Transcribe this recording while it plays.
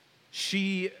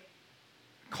She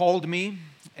called me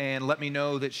and let me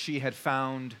know that she had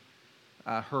found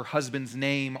her husband's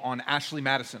name on Ashley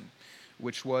Madison,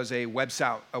 which was a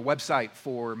website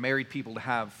for married people to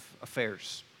have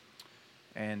affairs.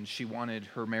 And she wanted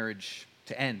her marriage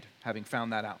to end, having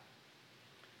found that out.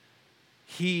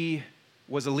 He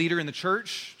was a leader in the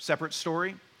church, separate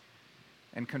story,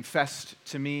 and confessed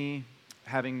to me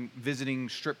having visiting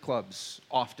strip clubs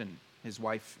often, his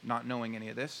wife not knowing any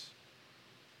of this.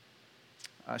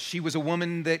 She was a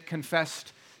woman that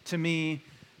confessed to me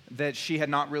that she had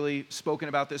not really spoken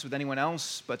about this with anyone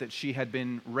else, but that she had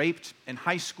been raped in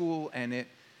high school and it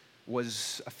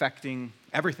was affecting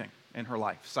everything in her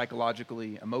life,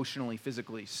 psychologically, emotionally,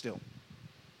 physically, still.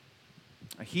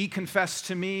 He confessed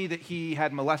to me that he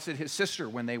had molested his sister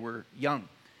when they were young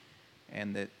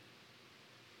and that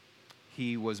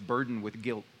he was burdened with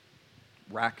guilt,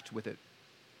 racked with it,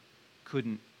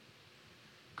 couldn't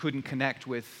connect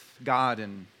with God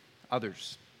and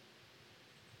others.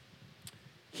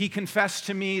 He confessed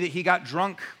to me that he got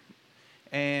drunk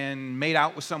and made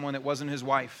out with someone that wasn't his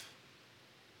wife.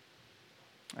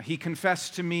 He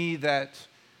confessed to me that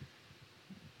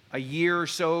a year or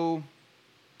so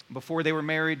before they were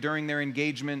married, during their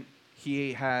engagement,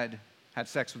 he had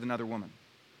sex with another woman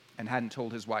and hadn't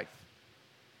told his wife.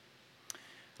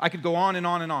 I could go on and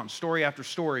on and on, story after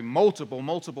story,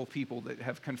 multiple people that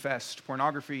have confessed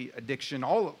pornography, addiction,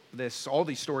 all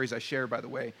these stories I share, by the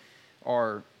way,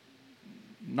 are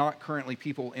not currently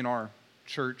people in our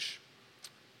church,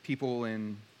 people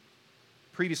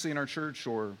previously in our church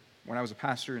or when I was a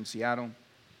pastor in Seattle.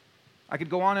 I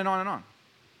could go on and on and on.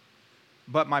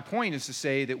 But my point is to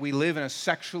say that we live in a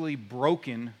sexually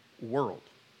broken world.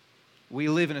 We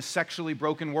live in a sexually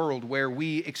broken world where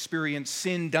we experience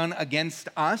sin done against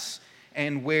us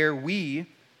and where we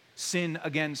sin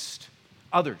against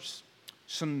others.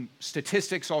 Some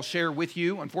statistics I'll share with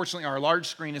you. Unfortunately, our large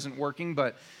screen isn't working,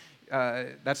 but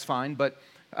that's fine. But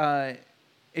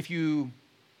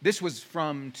this was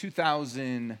from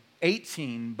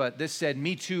 2018, but this said,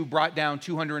 Me Too brought down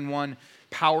 201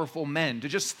 powerful men. To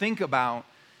just think about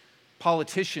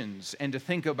politicians and to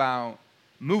think about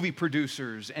movie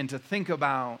producers and to think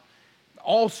about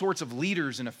all sorts of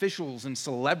leaders and officials and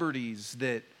celebrities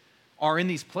that are in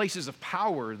these places of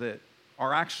power that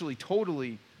are actually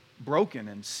totally broken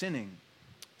and sinning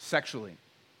sexually.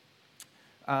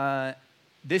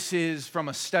 This is from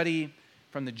a study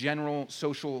from the General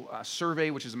Social Survey,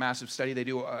 which is a massive study they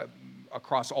do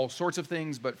across all sorts of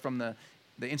things, but from the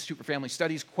Institute for Family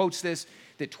Studies quotes this,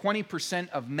 that 20%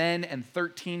 of men and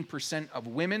 13% of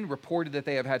women reported that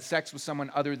they have had sex with someone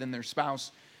other than their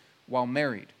spouse while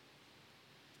married.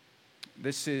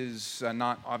 This is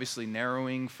not obviously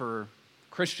narrowing for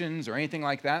Christians or anything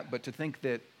like that, but to think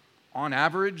that on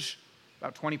average,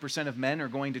 about 20% of men are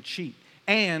going to cheat.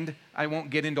 And I won't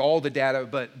get into all the data,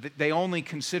 but they only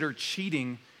consider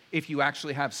cheating if you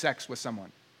actually have sex with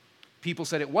someone. People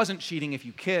said it wasn't cheating if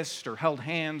you kissed or held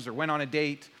hands or went on a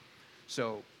date.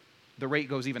 So the rate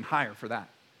goes even higher for that.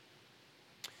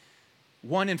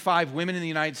 1 in 5 women in the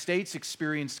United States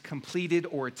experienced completed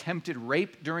or attempted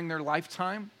rape during their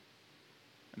lifetime.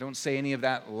 I don't say any of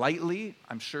that lightly.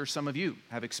 I'm sure some of you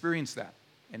have experienced that,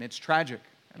 and it's tragic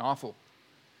and awful.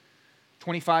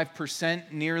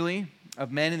 25% nearly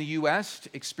of men in the U.S.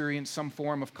 experience some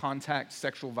form of contact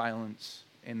sexual violence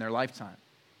in their lifetime.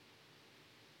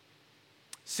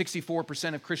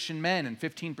 64% of Christian men and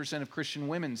 15% of Christian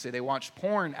women say they watch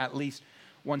porn at least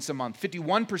once a month.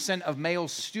 51% of male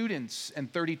students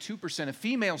and 32% of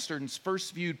female students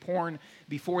first viewed porn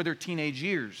before their teenage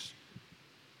years.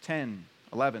 10,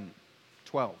 11,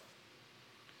 12.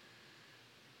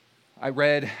 I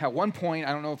read at one point,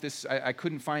 I don't know if this, I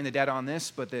couldn't find the data on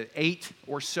this, but that 8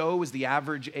 or so is the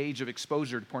average age of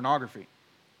exposure to pornography.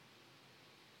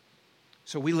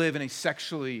 So we live in a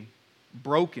sexually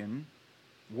broken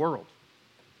world.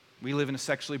 We live in a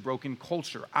sexually broken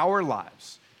culture. Our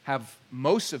lives have,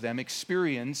 most of them,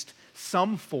 experienced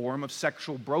some form of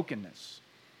sexual brokenness.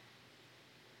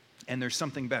 And there's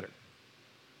something better.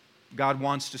 God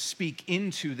wants to speak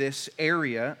into this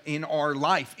area in our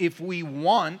life if we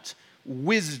want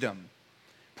wisdom.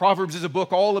 Proverbs is a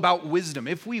book all about wisdom.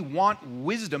 If we want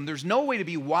wisdom, there's no way to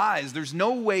be wise. There's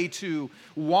no way to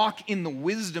walk in the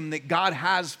wisdom that God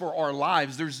has for our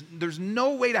lives. There's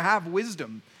no way to have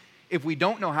wisdom if we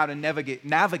don't know how to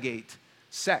navigate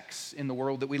sex in the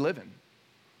world that we live in.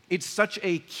 It's such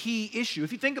a key issue.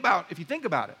 If you think about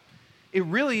it, it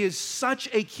really is such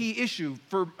a key issue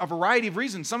for a variety of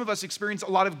reasons. Some of us experience a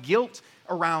lot of guilt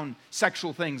around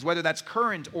sexual things, whether that's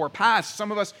current or past. Some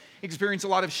of us experience a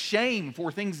lot of shame for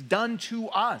things done to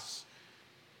us.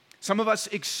 Some of us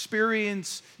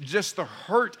experience just the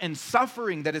hurt and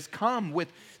suffering that has come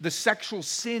with the sexual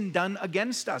sin done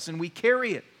against us, and we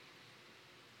carry it.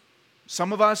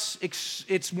 Some of us,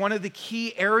 it's one of the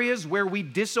key areas where we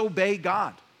disobey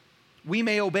God. We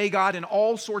may obey God in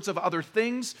all sorts of other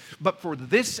things, but for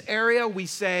this area, we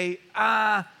say,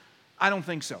 I don't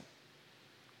think so.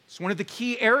 It's one of the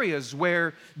key areas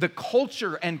where the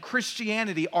culture and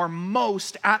Christianity are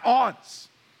most at odds.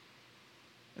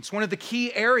 It's one of the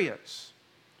key areas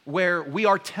where we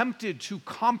are tempted to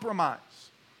compromise,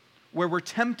 where we're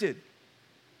tempted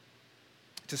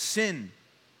to sin.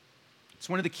 It's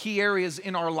one of the key areas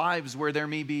in our lives where there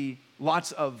may be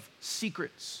lots of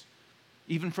secrets,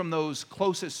 even from those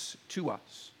closest to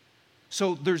us.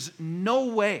 So there's no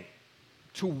way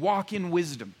to walk in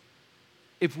wisdom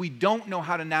if we don't know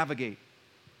how to navigate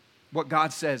what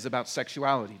God says about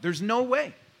sexuality. There's no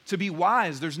way to be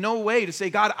wise. There's no way to say,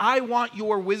 God, I want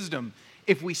your wisdom,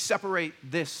 if we separate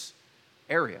this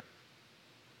area.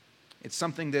 It's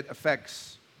something that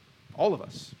affects all of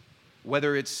us,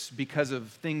 whether it's because of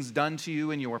things done to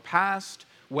you in your past,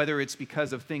 whether it's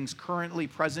because of things currently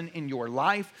present in your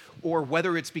life, or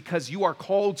whether it's because you are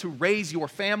called to raise your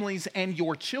families and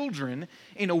your children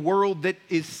in a world that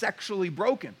is sexually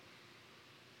broken.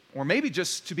 Or maybe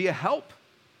just to be a help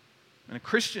and a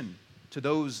Christian to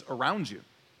those around you.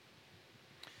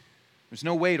 There's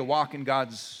no way to walk in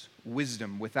God's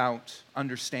wisdom without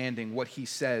understanding what He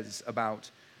says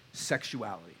about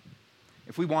sexuality.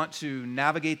 If we want to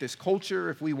navigate this culture,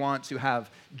 if we want to have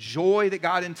joy that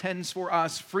God intends for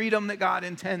us, freedom that God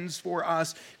intends for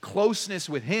us, closeness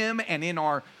with Him and in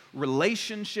our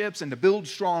relationships, and to build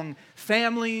strong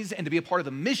families and to be a part of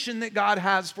the mission that God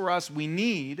has for us, we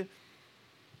need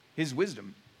His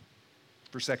wisdom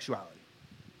for sexuality.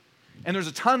 And there's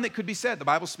a ton that could be said. The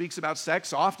Bible speaks about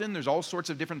sex often. There's all sorts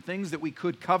of different things that we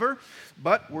could cover,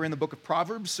 but we're in the book of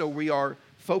Proverbs, so we are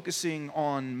focusing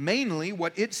on mainly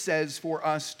what it says for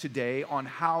us today on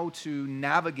how to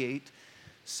navigate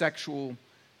sexual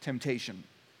temptation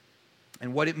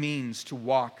and what it means to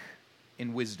walk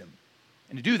in wisdom.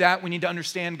 And to do that, we need to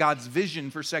understand God's vision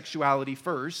for sexuality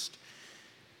first,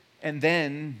 and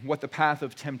then what the path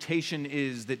of temptation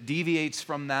is that deviates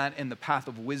from that, and the path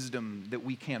of wisdom that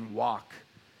we can walk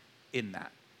in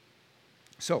that.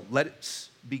 So let's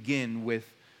begin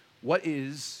with what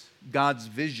is God's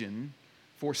vision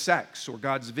for sex, or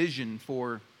God's vision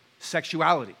for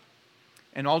sexuality.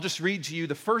 And I'll just read to you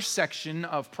the first section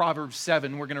of Proverbs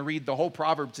 7. We're going to read the whole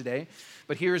proverb today,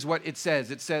 but here's what it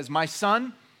says. It says, "My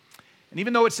son," and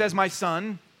even though it says "my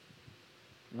son,"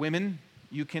 women,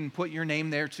 you can put your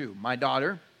name there too. "My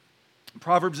daughter."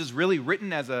 Proverbs is really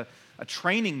written as a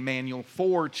training manual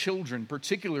for children,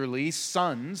 particularly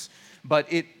sons, but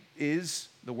it is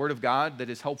the word of God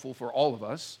that is helpful for all of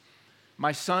us.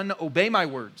 "My son, obey my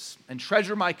words and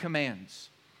treasure my commands.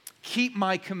 Keep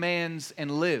my commands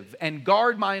and live, and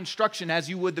guard my instruction as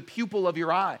you would the pupil of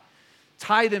your eye.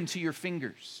 Tie them to your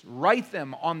fingers. Write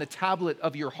them on the tablet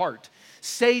of your heart.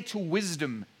 Say to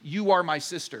wisdom, you are my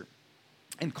sister,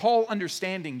 and call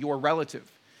understanding your relative.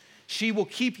 She will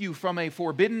keep you from a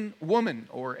forbidden woman,"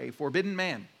 or a forbidden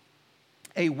man,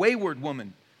 "a wayward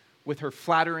woman with her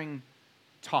flattering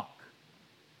talk."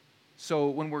 So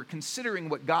when we're considering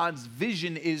what God's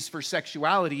vision is for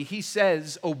sexuality, He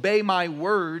says, obey my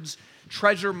words,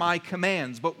 treasure my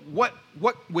commands. But what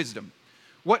wisdom?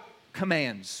 What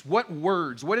commands? What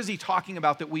words? What is He talking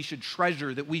about that we should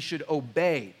treasure, that we should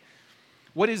obey?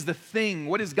 What is the thing?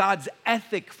 What is God's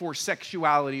ethic for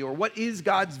sexuality? Or what is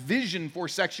God's vision for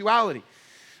sexuality?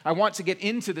 I want to get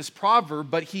into this proverb,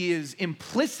 but he is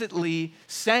implicitly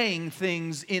saying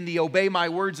things in the obey my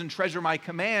words and treasure my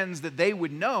commands that they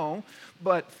would know.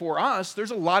 But for us, there's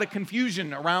a lot of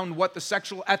confusion around what the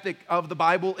sexual ethic of the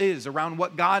Bible is, around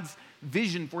what God's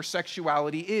vision for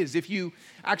sexuality is. If you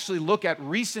actually look at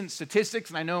recent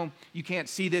statistics, and I know you can't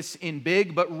see this in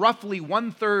big, but roughly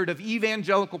 1/3 of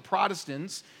evangelical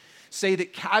Protestants say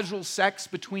that casual sex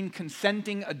between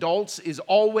consenting adults is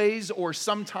always or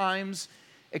sometimes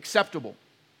acceptable.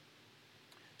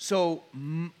 So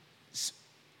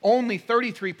only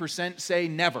 33% say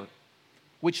never,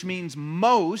 which means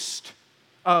most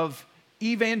of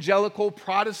evangelical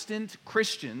Protestant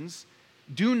Christians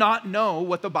do not know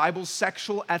what the Bible's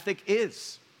sexual ethic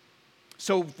is.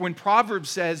 So when Proverbs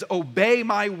says, obey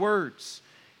my words,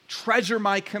 treasure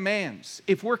my commands,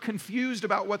 if we're confused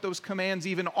about what those commands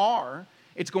even are,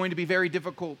 it's going to be very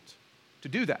difficult to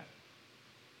do that.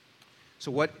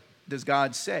 So what does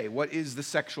God say? What is the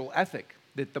sexual ethic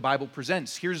that the Bible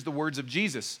presents? Here's the words of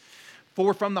Jesus.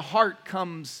 For from the heart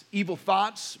comes evil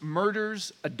thoughts,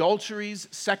 murders, adulteries,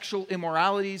 sexual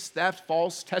immoralities, theft,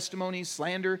 false testimonies,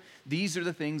 slander. These are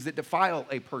the things that defile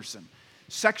a person.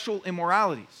 Sexual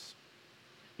immoralities.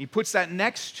 He puts that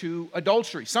next to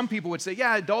adultery. Some people would say,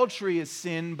 yeah, adultery is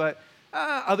sin, but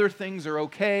other things are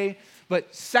okay.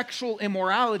 But sexual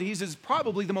immoralities is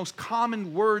probably the most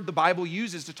common word the Bible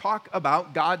uses to talk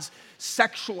about God's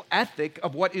sexual ethic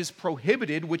of what is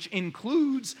prohibited, which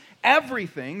includes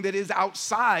everything that is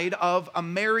outside of a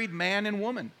married man and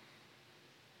woman.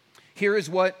 Here is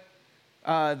what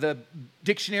the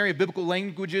Dictionary of Biblical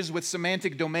Languages with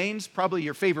Semantic Domains, probably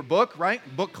your favorite book, right?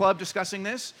 Book club discussing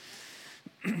this.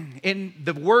 And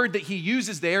the word that he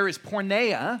uses there is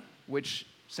porneia, which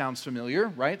sounds familiar,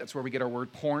 right? That's where we get our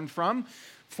word porn from.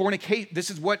 This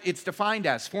is what it's defined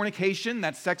as. Fornication,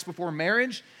 that's sex before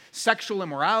marriage. Sexual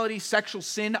immorality, sexual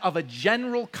sin of a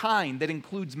general kind that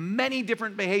includes many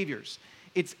different behaviors.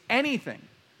 It's anything.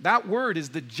 That word is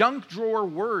the junk drawer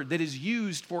word that is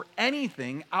used for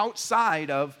anything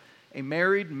outside of a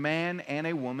married man and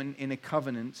a woman in a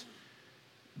covenant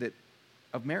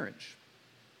of marriage.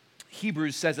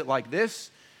 Hebrews says it like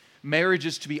this: marriage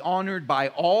is to be honored by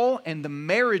all, and the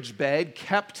marriage bed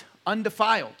kept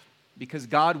undefiled, because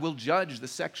God will judge the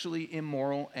sexually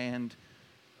immoral and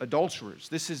adulterers.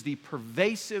 This is the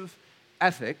pervasive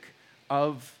ethic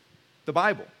of the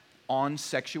Bible on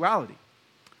sexuality.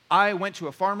 I went to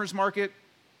a farmer's market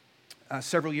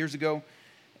several years ago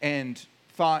and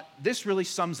thought, this really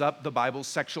sums up the Bible's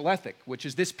sexual ethic, which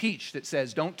is this peach that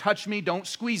says, don't touch me, don't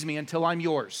squeeze me until I'm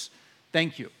yours.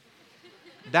 Thank you.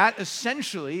 That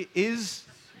essentially is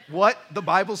what the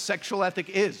Bible's sexual ethic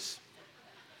is.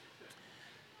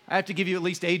 I have to give you at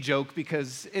least a joke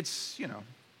because it's,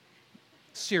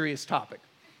 serious topic.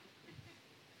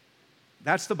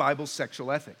 That's the Bible's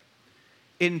sexual ethic.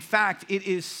 In fact, it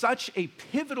is such a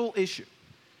pivotal issue.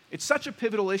 It's such a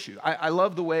pivotal issue. I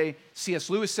love the way C.S.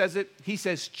 Lewis says it. He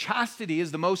says, chastity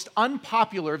is the most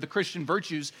unpopular of the Christian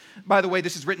virtues. By the way,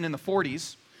 this is written in the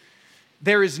 40s.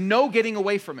 There is no getting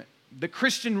away from it. The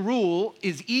Christian rule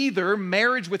is either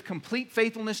marriage with complete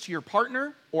faithfulness to your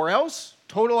partner or else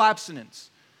total abstinence.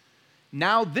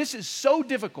 Now, this is so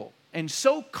difficult and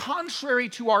so contrary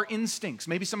to our instincts,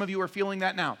 maybe some of you are feeling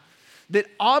that now, that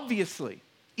obviously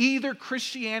either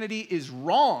Christianity is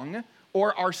wrong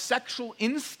or our sexual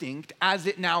instinct, as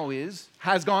it now is,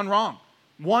 has gone wrong.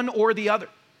 One or the other.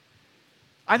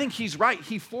 I think he's right.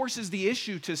 He forces the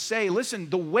issue to say, listen,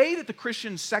 the way that the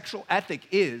Christian sexual ethic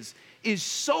is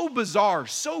so bizarre,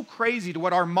 so crazy to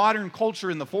what our modern culture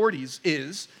in the 40s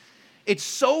is. It's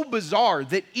so bizarre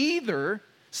that either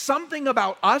something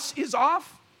about us is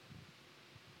off,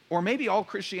 or maybe all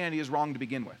Christianity is wrong to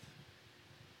begin with.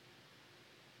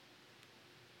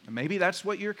 And maybe that's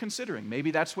what you're considering. Maybe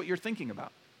that's what you're thinking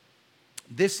about.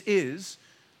 This is,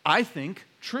 I think,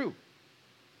 true.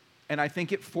 And I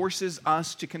think it forces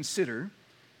us to consider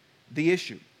the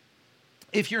issue.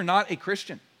 If you're not a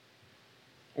Christian,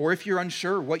 or if you're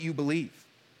unsure what you believe,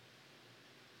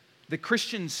 the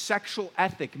Christian sexual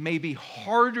ethic may be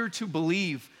harder to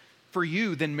believe for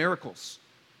you than miracles.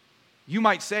 You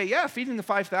might say, yeah, feeding the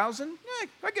 5,000,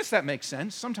 I guess that makes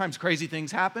sense. Sometimes crazy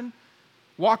things happen.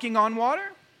 Walking on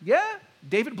water, yeah,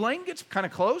 David Blaine gets kind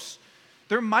of close.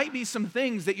 There might be some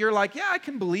things that you're like, yeah, I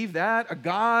can believe that. A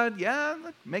God, yeah,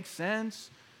 that makes sense.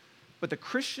 But the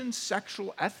Christian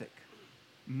sexual ethic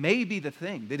may be the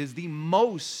thing that is the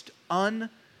most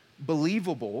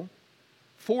unbelievable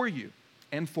for you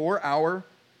and for our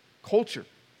culture.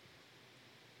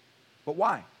 But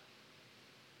why?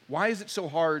 Why is it so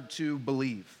hard to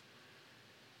believe?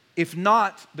 If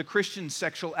not the Christian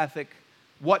sexual ethic,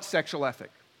 what sexual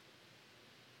ethic?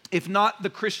 If not the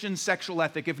Christian sexual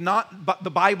ethic, if not the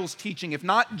Bible's teaching, if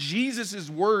not Jesus'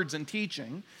 words and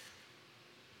teaching,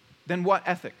 then what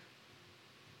ethic?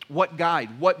 What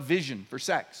guide? What vision for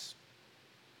sex?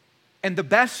 And the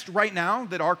best right now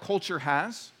that our culture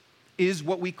has is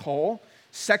what we call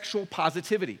sexual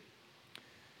positivity.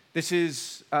 This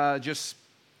is just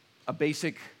a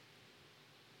basic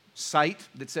site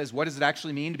that says, what does it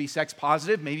actually mean to be sex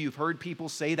positive? Maybe you've heard people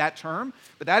say that term,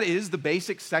 but that is the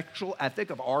basic sexual ethic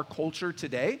of our culture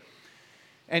today.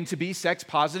 And to be sex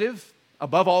positive,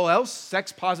 above all else,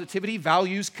 sex positivity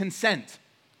values consent,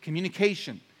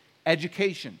 communication,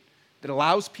 education, that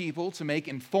allows people to make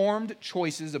informed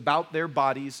choices about their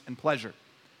bodies and pleasure.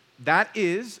 That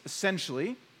is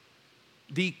essentially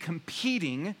the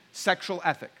competing sexual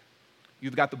ethic.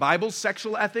 You've got the Bible's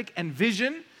sexual ethic and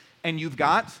vision, and you've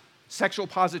got sexual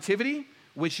positivity,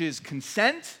 which is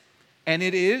consent, and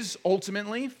it is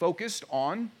ultimately focused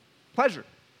on pleasure.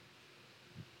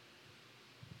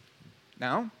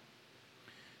 Now,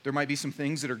 There might be some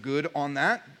things that are good on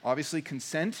that. Obviously,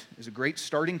 consent is a great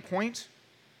starting point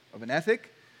of an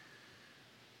ethic.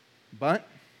 But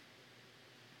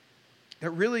that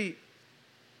really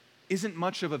isn't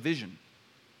much of a vision.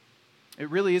 It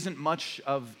really isn't much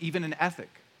of even an ethic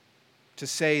to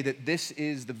say that this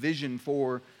is the vision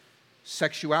for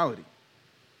sexuality.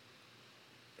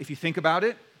 If you think about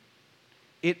it,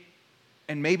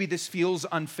 and maybe this feels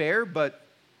unfair, but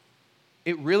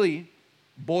it really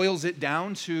boils it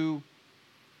down to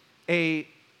a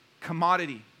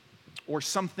commodity or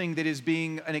something that is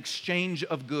being an exchange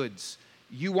of goods.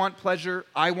 You want pleasure,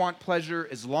 I want pleasure.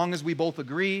 As long as we both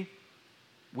agree,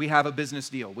 we have a business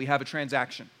deal. We have a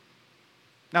transaction.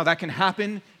 Now, that can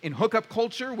happen in hookup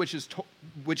culture, which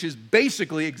is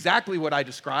basically exactly what I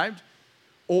described,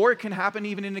 or it can happen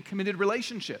even in a committed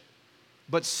relationship.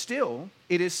 But still,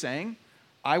 it is saying,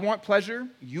 I want pleasure,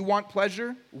 you want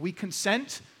pleasure, we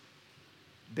consent,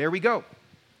 there we go.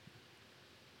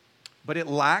 But it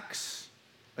lacks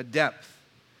a depth.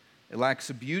 It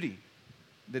lacks a beauty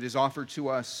that is offered to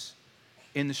us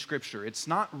in the Scripture. It's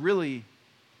not really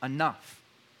enough.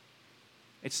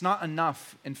 It's not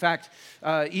enough. In fact,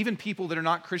 even people that are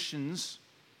not Christians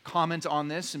comment on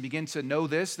this and begin to know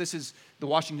this. This is the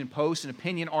Washington Post, an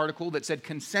opinion article that said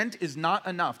consent is not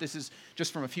enough. This is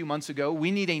just from a few months ago.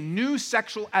 We need a new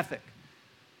sexual ethic.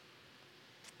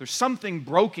 There's something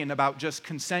broken about just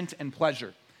consent and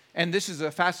pleasure. And this is a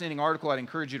fascinating article I'd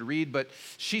encourage you to read, but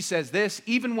she says this: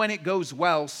 even when it goes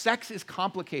well, sex is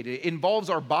complicated. It involves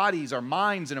our bodies, our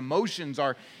minds, and emotions,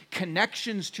 our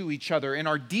connections to each other, and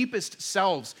our deepest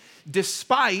selves.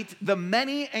 Despite the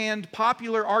many and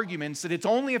popular arguments that it's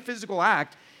only a physical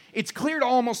act, it's clear to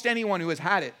almost anyone who has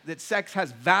had it that sex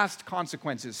has vast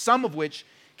consequences, some of which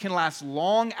can last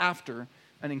long after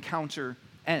an encounter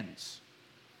ends.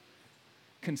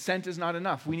 Consent is not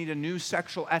enough. We need a new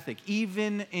sexual ethic.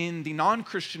 Even in the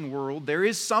non-Christian world, there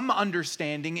is some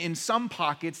understanding in some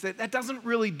pockets that doesn't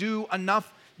really do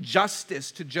enough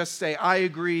justice to just say, I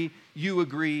agree, you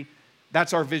agree.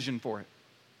 That's our vision for it.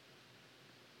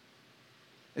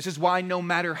 This is why no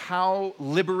matter how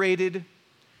liberated,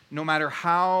 no matter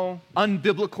how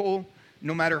unbiblical,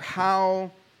 no matter how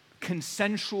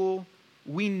consensual,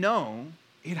 we know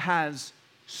it has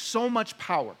so much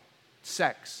power.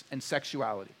 Sex and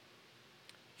sexuality.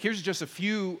 Here's just a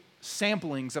few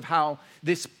samplings of how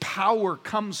this power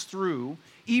comes through,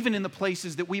 even in the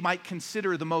places that we might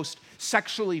consider the most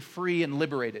sexually free and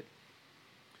liberated.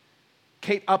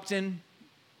 Kate Upton,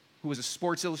 who was a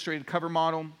Sports Illustrated cover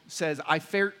model, says, I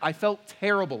felt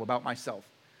terrible about myself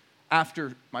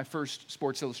after my first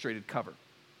Sports Illustrated cover.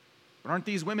 But aren't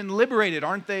these women liberated?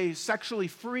 Aren't they sexually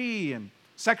free and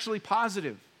sexually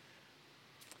positive?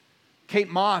 Kate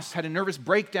Moss had a nervous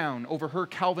breakdown over her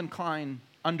Calvin Klein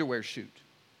underwear shoot.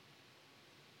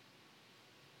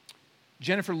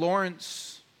 Jennifer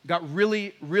Lawrence got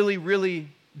really, really, really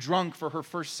drunk for her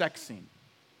first sex scene.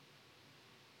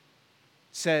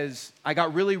 Says, I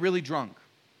got really, really drunk.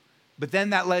 But then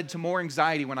that led to more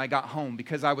anxiety when I got home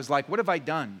because I was like, what have I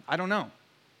done? I don't know.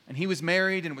 And he was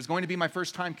married, and it was going to be my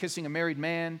first time kissing a married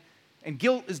man. And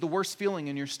guilt is the worst feeling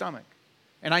in your stomach.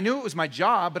 And I knew it was my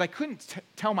job, but I couldn't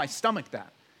tell my stomach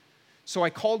that. So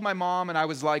I called my mom, and I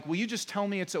was like, will you just tell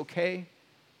me it's okay?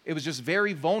 It was just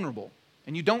very vulnerable.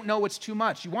 And you don't know what's too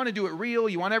much. You want to do it real.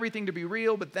 You want everything to be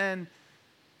real, but then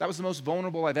that was the most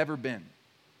vulnerable I've ever been.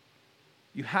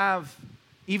 You have,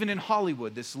 even in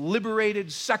Hollywood, this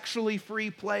liberated, sexually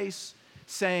free place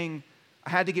saying,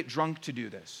 I had to get drunk to do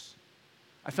this.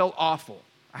 I felt awful.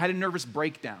 I had a nervous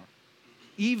breakdown.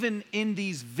 Even in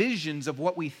these visions of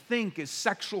what we think is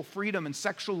sexual freedom and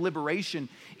sexual liberation,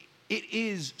 it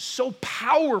is so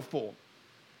powerful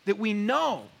that we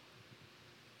know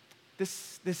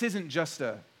this isn't just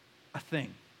a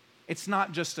thing. It's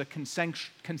not just a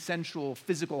consensual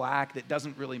physical act that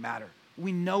doesn't really matter.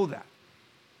 We know that.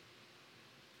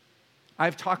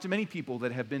 I've talked to many people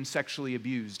that have been sexually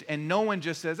abused, and no one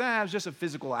just says, it was just a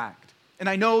physical act. And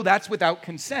I know that's without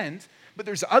consent, but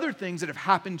there's other things that have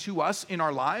happened to us in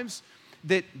our lives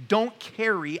that don't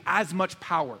carry as much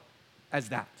power as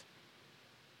that,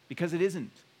 because it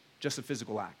isn't just a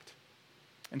physical act.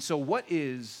 And so what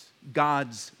is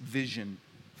God's vision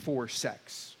for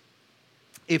sex?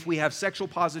 If we have sexual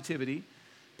positivity,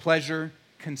 pleasure,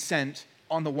 consent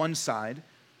on the one side,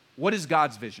 what is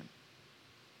God's vision?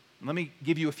 Let me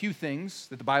give you a few things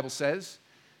that the Bible says.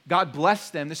 God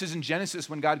blessed them. This is in Genesis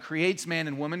when God creates man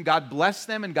and woman. God blessed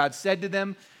them, and God said to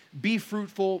them, be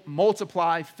fruitful,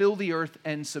 multiply, fill the earth,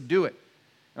 and subdue it.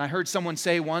 And I heard someone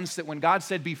say once that when God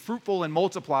said be fruitful and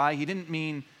multiply, he didn't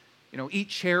mean, eat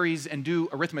cherries and do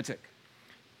arithmetic.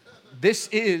 This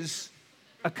is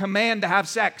a command to have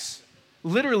sex.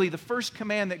 Literally, the first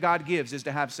command that God gives is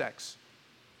to have sex.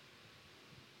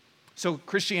 So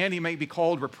Christianity may be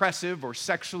called repressive or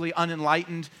sexually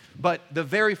unenlightened, but the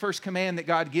very first command that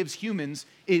God gives humans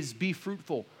is be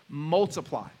fruitful,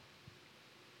 multiply.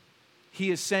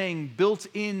 He is saying, built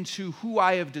into who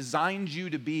I have designed you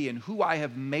to be and who I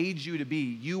have made you to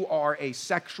be, you are a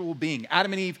sexual being.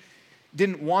 Adam and Eve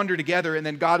didn't wander together and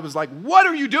then God was like, what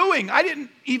are you doing? I didn't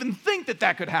even think that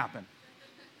that could happen.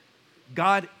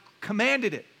 God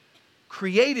commanded it,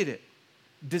 created it,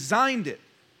 designed it.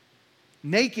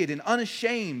 Naked and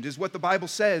unashamed is what the Bible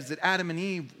says that Adam and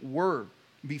Eve were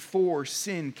before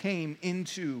sin came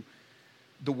into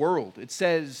the world. It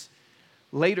says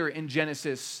later in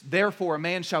Genesis, therefore a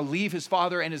man shall leave his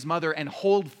father and his mother and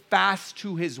hold fast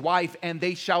to his wife, and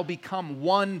they shall become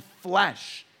one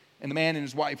flesh. And the man and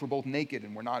his wife were both naked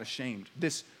and were not ashamed.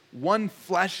 This one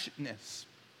fleshness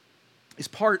is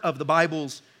part of the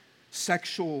Bible's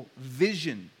sexual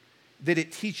vision that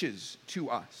it teaches to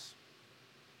us.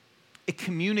 It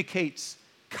communicates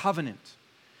covenant.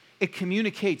 It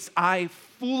communicates, I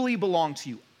fully belong to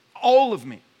you, all of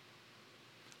me.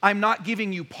 I'm not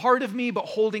giving you part of me, but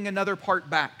holding another part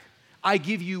back. I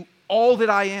give you all that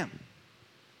I am.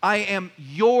 I am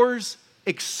yours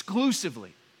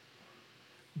exclusively.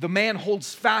 The man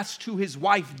holds fast to his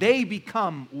wife. They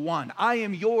become one. I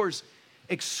am yours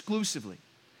exclusively.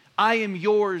 I am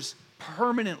yours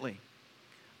permanently.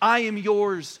 I am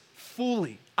yours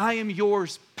fully. I am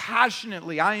yours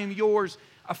passionately. I am yours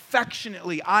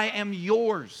affectionately. I am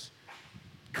yours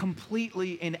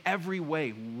completely in every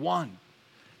way, one.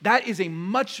 That is a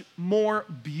much more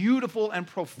beautiful and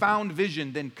profound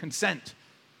vision than consent,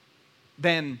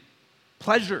 than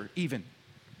pleasure even.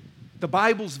 The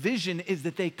Bible's vision is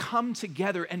that they come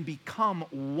together and become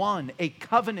one, a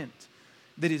covenant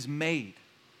that is made.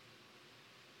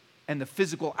 And the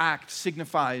physical act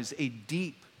signifies a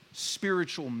deep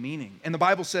spiritual meaning. And the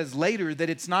Bible says later that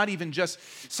it's not even just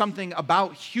something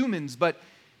about humans, but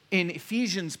in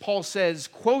Ephesians, Paul says,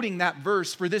 quoting that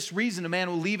verse, for this reason a man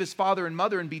will leave his father and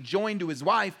mother and be joined to his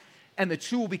wife, and the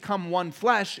two will become one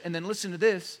flesh. And then listen to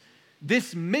this.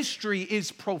 This mystery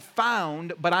is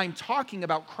profound, but I'm talking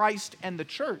about Christ and the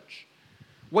church.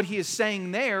 What he is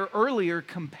saying there earlier,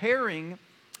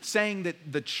 saying that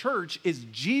the church is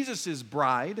Jesus'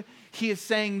 bride, he is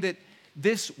saying that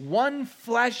this one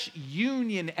flesh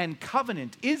union and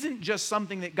covenant isn't just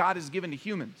something that God has given to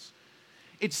humans.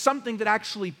 It's something that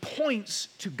actually points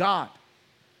to God.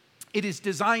 It is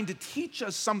designed to teach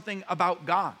us something about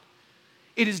God.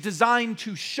 It is designed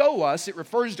to show us, it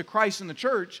refers to Christ and the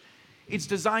church, it's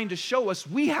designed to show us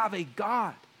we have a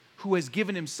God who has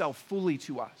given himself fully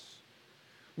to us.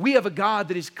 We have a God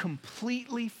that is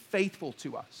completely faithful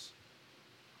to us.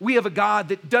 We have a God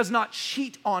that does not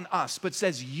cheat on us, but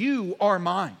says, you are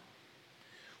mine.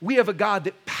 We have a God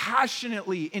that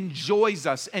passionately enjoys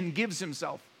us and gives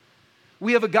himself.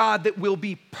 We have a God that will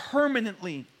be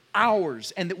permanently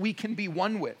ours and that we can be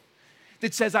one with,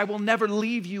 that says, I will never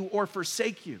leave you or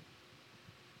forsake you.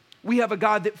 We have a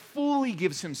God that fully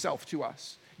gives himself to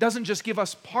us, doesn't just give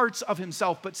us parts of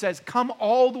himself, but says, come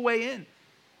all the way in,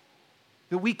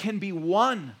 that we can be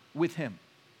one with him.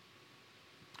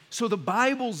 So the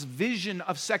Bible's vision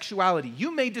of sexuality,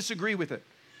 you may disagree with it.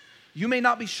 You may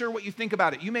not be sure what you think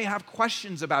about it. You may have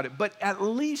questions about it, but at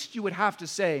least you would have to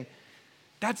say,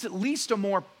 that's at least a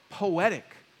more poetic,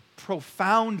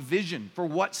 profound vision for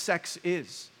what sex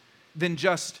is than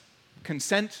just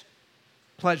consent,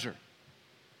 pleasure.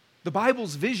 The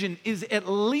Bible's vision is at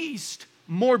least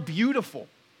more beautiful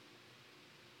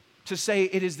to say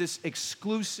it is this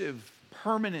exclusive,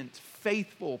 permanent,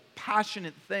 faithful,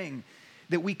 passionate thing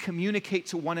that we communicate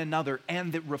to one another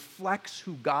and that reflects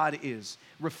who God is,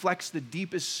 reflects the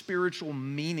deepest spiritual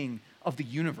meaning of the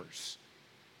universe.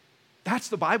 That's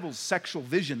the Bible's sexual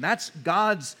vision. That's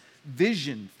God's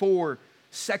vision for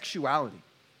sexuality.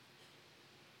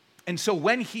 And so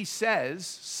when he says,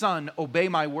 son, obey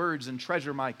my words and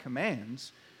treasure my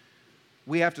commands,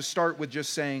 we have to start with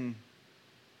just saying,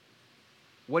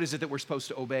 what is it that we're supposed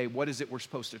to obey? What is it we're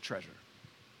supposed to treasure?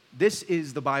 This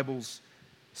is the Bible's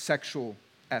sexual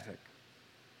ethic.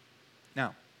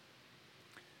 Now,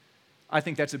 I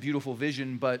think that's a beautiful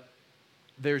vision, but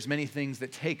there's many things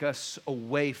that take us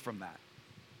away from that.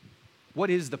 What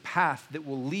is the path that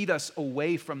will lead us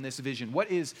away from this vision? What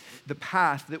is the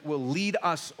path that will lead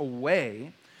us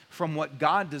away from what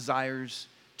God desires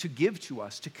to give to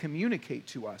us, to communicate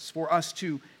to us, for us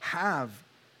to have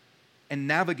and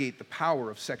navigate the power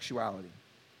of sexuality?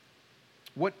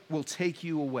 What will take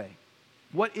you away?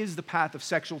 What is the path of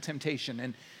sexual temptation?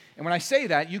 And And when I say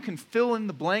that, you can fill in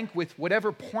the blank with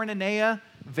whatever porneia,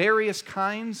 various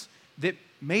kinds, that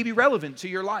may be relevant to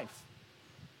your life.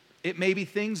 It may be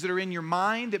things that are in your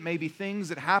mind. It may be things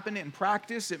that happen in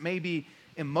practice. It may be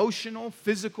emotional,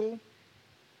 physical.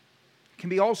 It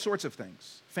can be all sorts of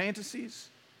things. Fantasies.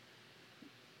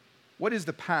 What is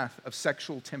the path of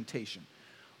sexual temptation?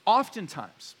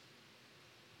 Oftentimes,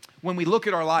 when we look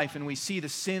at our life and we see the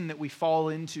sin that we fall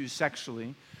into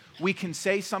sexually, we can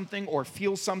say something or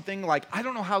feel something like, I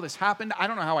don't know how this happened. I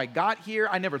don't know how I got here.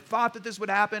 I never thought that this would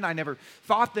happen. I never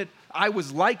thought that I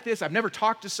was like this. I've never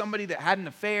talked to somebody that had an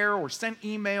affair or sent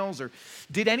emails or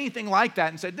did anything like that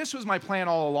and said, this was my plan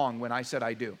all along when I said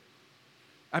I do.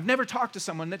 I've never talked to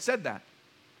someone that said that.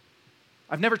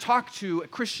 I've never talked to a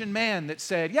Christian man that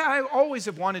said, yeah, I always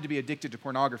have wanted to be addicted to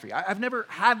pornography. I've never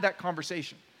had that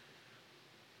conversation.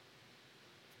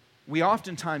 We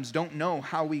oftentimes don't know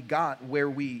how we got where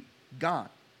we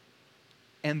got.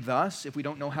 And thus, if we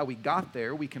don't know how we got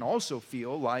there, we can also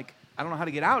feel like, I don't know how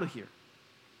to get out of here.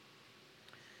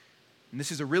 And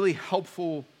this is a really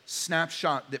helpful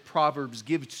snapshot that Proverbs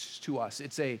gives to us.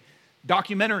 It's a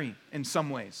documentary in some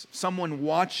ways. Someone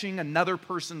watching another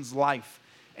person's life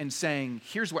and saying,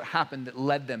 here's what happened that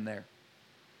led them there.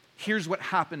 Here's what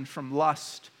happened from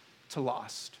lust to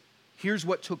lust. Here's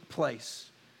what took place.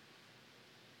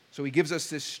 So he gives us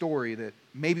this story that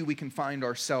maybe we can find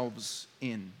ourselves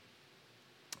in.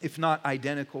 If not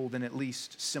identical, then at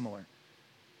least similar.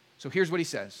 So here's what he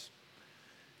says.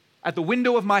 At the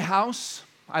window of my house,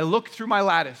 I looked through my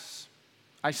lattice.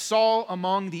 I saw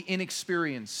among the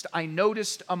inexperienced, I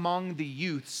noticed among the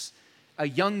youths, a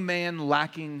young man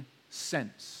lacking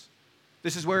sense.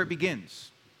 This is where it begins.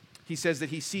 He says that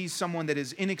he sees someone that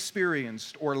is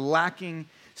inexperienced or lacking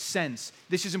sense.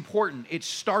 This is important. It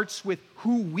starts with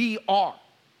who we are.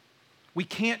 We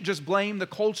can't just blame the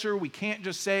culture. We can't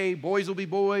just say boys will be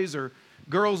boys or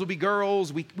girls will be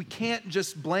girls. We can't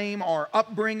just blame our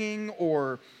upbringing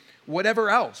or whatever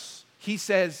else. He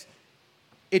says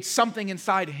it's something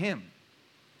inside him.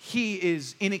 He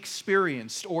is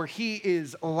inexperienced or he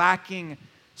is lacking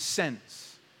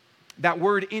sense. That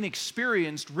word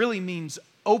inexperienced really means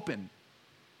open,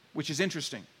 which is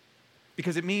interesting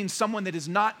because it means someone that is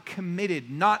not committed,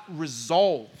 not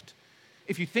resolved.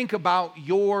 If you think about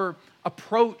your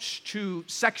approach to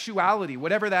sexuality,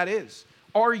 whatever that is,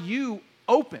 are you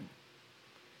open?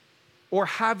 Or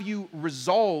have you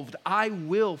resolved, I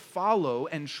will follow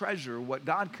and treasure what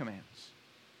God commands?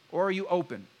 Or are you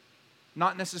open,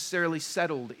 not necessarily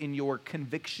settled in your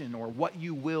conviction or what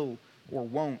you will or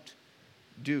won't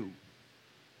do?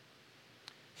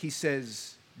 He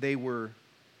says they were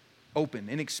open,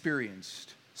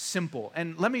 inexperienced, simple.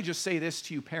 And let me just say this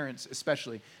to you parents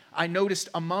especially. I noticed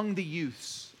among the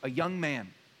youths a young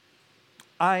man.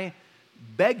 I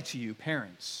beg to you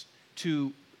parents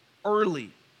to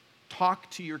early talk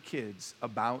to your kids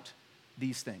about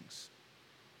these things.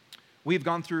 We've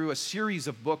gone through a series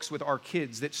of books with our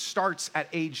kids that starts at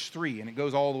age 3 and it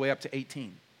goes all the way up to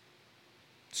 18.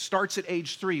 Starts at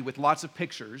age 3 with lots of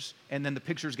pictures, and then the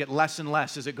pictures get less and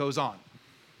less as it goes on.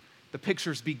 The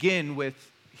pictures begin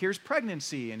with, here's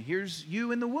pregnancy, and here's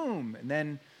you in the womb. And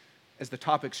then as the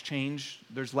topics change,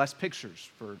 there's less pictures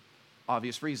for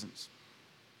obvious reasons.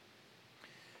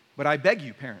 But I beg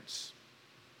you, parents,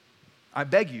 I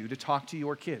beg you to talk to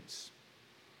your kids.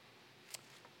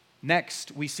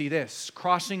 Next, we see this.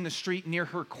 Crossing the street near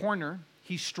her corner,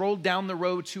 he strolled down the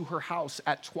road to her house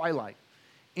at twilight,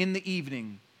 in the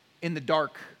evening, in the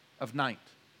dark of night.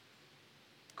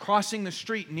 Crossing the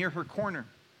street near her corner.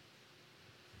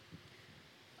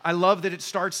 I love that it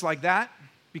starts like that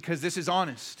because this is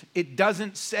honest. It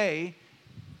doesn't say,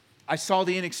 I saw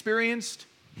the inexperienced,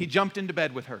 he jumped into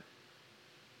bed with her.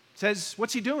 It says,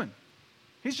 what's he doing?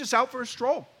 He's just out for a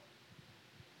stroll.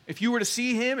 If you were to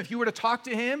see him, if you were to talk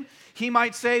to him, he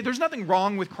might say, there's nothing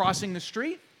wrong with crossing the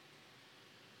street.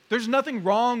 There's nothing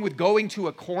wrong with going to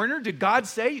a corner. Did God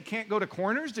say you can't go to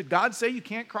corners? Did God say you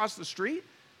can't cross the street?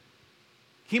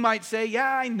 He might say,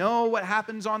 yeah, I know what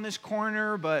happens on this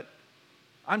corner, but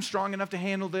I'm strong enough to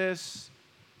handle this.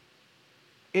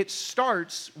 It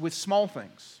starts with small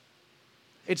things.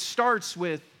 It starts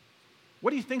with,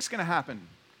 what do you think's going to happen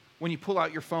when you pull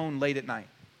out your phone late at night?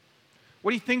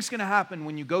 What do you think's going to happen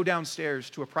when you go downstairs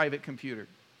to a private computer?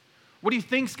 What do you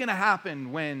think's going to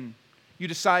happen when you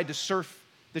decide to surf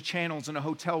the channels in a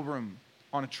hotel room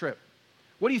on a trip?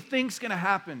 What do you think's going to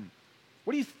happen?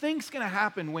 What do you think's going to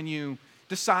happen when you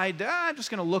decide, I'm just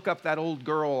going to look up that old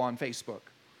girl on Facebook?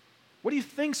 What do you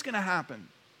think's going to happen?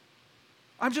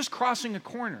 I'm just crossing a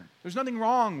corner. There's nothing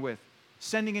wrong with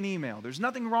sending an email. There's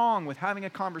nothing wrong with having a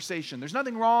conversation. There's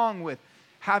nothing wrong with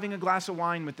having a glass of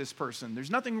wine with this person. There's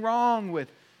nothing wrong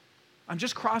with, I'm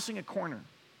just crossing a corner.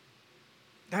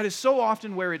 That is so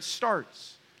often where it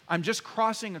starts. I'm just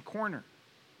crossing a corner.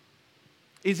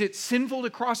 Is it sinful to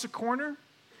cross a corner?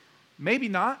 Maybe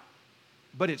not,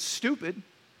 but it's stupid.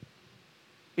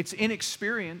 It's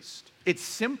inexperienced. It's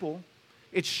simple.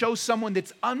 It shows someone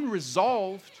that's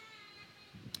unresolved,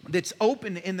 that's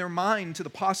open in their mind to the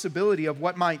possibility of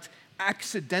what might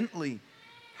accidentally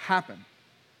happen.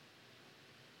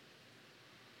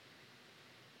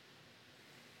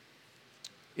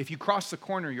 If you cross the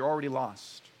corner, you're already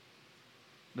lost.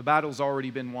 The battle's already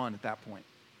been won at that point.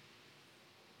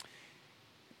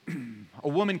 A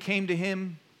woman came to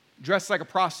him dressed like a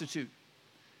prostitute,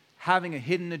 having a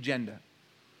hidden agenda.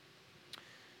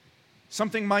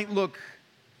 Something might look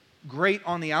great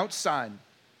on the outside,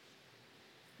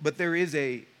 but there is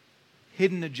a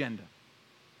hidden agenda.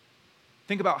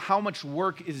 Think about how much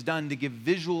work is done to give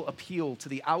visual appeal to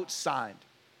the outside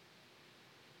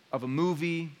of a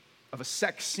movie, of a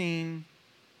sex scene,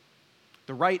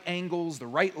 the right angles, the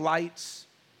right lights,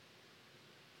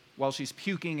 while she's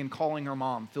puking and calling her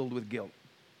mom, filled with guilt.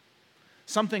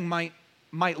 Something might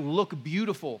look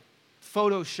beautiful,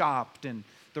 photoshopped, and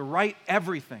the right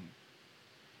everything,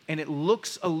 and it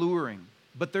looks alluring,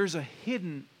 but there's a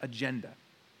hidden agenda.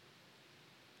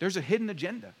 There's a hidden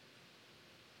agenda.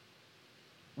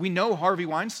 We know Harvey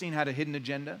Weinstein had a hidden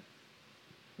agenda.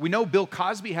 We know Bill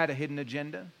Cosby had a hidden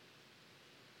agenda.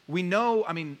 We know,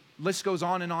 list goes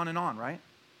on and on and on, right?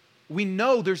 We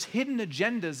know there's hidden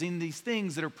agendas in these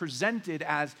things that are presented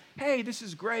as, hey, this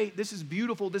is great, this is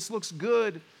beautiful, this looks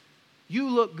good, you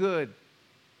look good.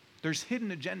 There's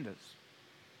hidden agendas.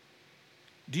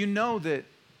 Do you know that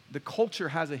the culture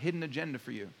has a hidden agenda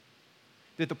for you?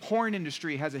 That the porn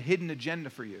industry has a hidden agenda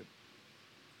for you?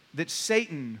 That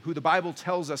Satan, who the Bible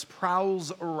tells us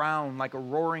prowls around like a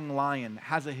roaring lion,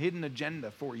 has a hidden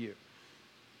agenda for you?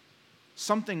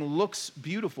 Something looks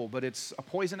beautiful, but it's a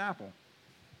poison apple.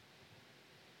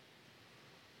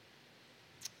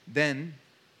 Then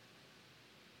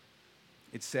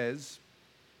it says,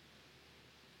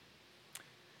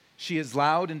 she is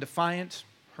loud and defiant.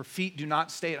 Her feet do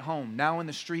not stay at home. Now in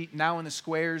the street, now in the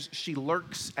squares, she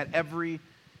lurks at every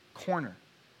corner.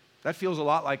 That feels a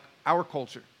lot like our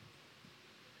culture.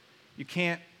 You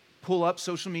can't pull up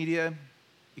social media.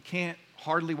 You can't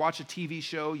hardly watch a TV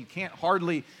show. You can't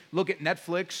hardly look at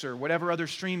Netflix or whatever other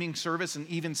streaming service and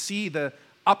even see the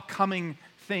upcoming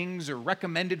things or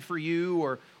recommended for you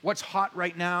or what's hot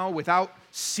right now without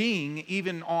seeing,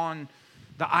 even on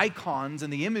the icons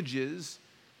and the images,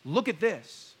 look at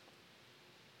this.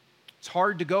 It's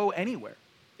hard to go anywhere.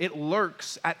 It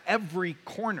lurks at every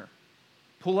corner.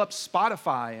 Pull up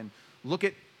Spotify and look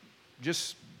at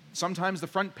just sometimes the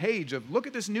front page of, look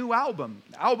at this new album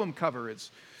cover.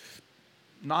 It's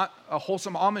not a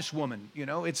wholesome Amish woman,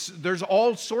 there's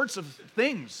all sorts of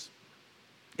things.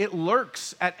 It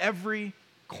lurks at every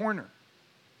corner,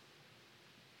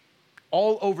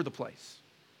 all over the place.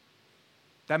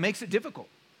 That makes it difficult.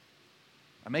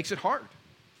 That makes it hard.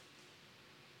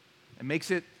 It makes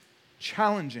it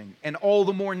challenging, and all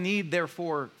the more need,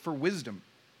 therefore, for wisdom.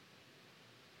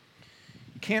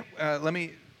 You can't, let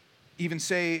me even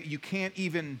say, you can't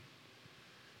even,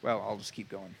 well, I'll just keep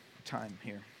going. Time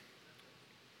here.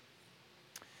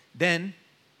 Then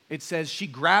it says, she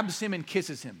grabs him and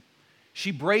kisses him.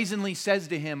 She brazenly says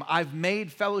to him, I've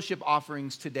made fellowship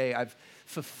offerings today. I've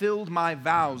fulfilled my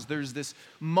vows. There's this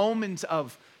moment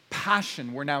of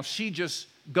passion where now she just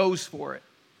goes for it.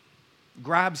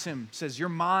 Grabs him, says, you're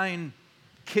mine,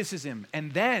 kisses him.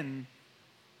 And then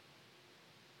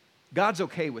God's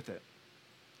okay with it.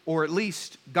 Or at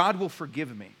least God will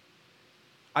forgive me.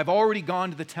 I've already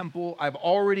gone to the temple. I've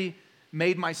already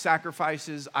made my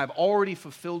sacrifices. I've already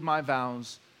fulfilled my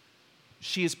vows.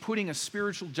 She is putting a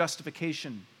spiritual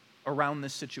justification around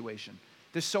this situation.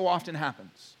 This so often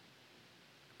happens.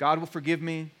 God will forgive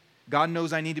me. God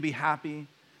knows I need to be happy.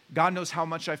 God knows how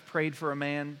much I've prayed for a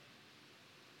man.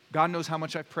 God knows how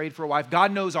much I've prayed for a wife.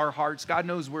 God knows our hearts. God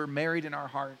knows we're married in our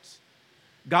hearts.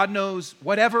 God knows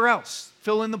whatever else.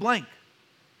 Fill in the blank.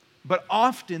 But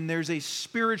often there's a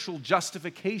spiritual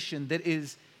justification that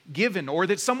is given or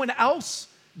that someone else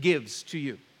gives to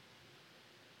you.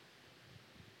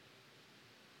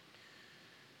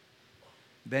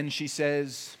 Then she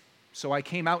says, so I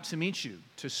came out to meet you,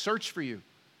 to search for you,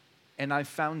 and I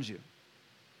found you.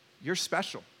 You're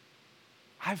special.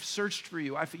 I've searched for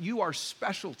you. You are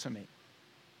special to me.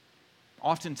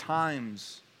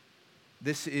 Oftentimes,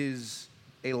 this is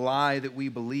a lie that we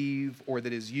believe or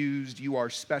that is used. You are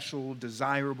special,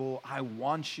 desirable. I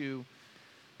want you.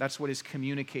 That's what is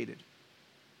communicated.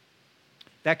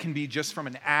 That can be just from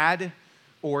an ad,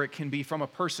 or it can be from a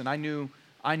person. I knew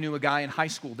a guy in high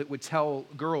school that would tell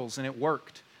girls, and it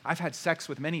worked, I've had sex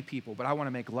with many people, but I want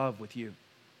to make love with you.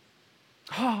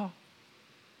 Oh.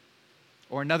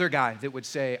 Or another guy that would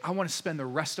say, I want to spend the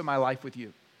rest of my life with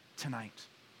you tonight.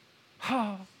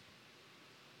 Oh.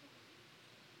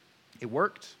 It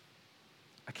worked.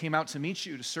 I came out to meet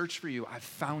you, to search for you. I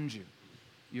found you.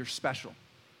 You're special.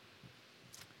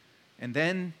 And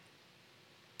then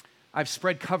I've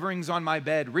spread coverings on my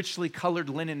bed, richly colored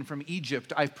linen from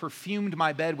Egypt. I've perfumed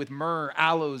my bed with myrrh,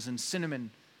 aloes, and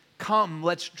cinnamon. Come,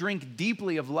 let's drink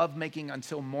deeply of lovemaking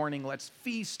until morning. Let's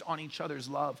feast on each other's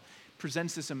love.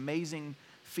 Presents this amazing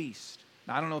feast.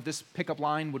 Now, I don't know if this pickup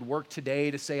line would work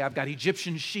today to say, I've got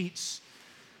Egyptian sheets.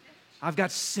 I've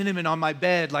got cinnamon on my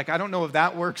bed. Like, I don't know if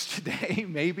that works today,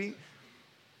 maybe.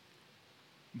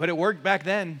 But it worked back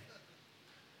then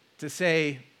to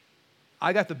say,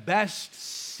 I got the best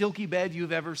silky bed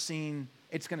you've ever seen.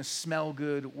 It's going to smell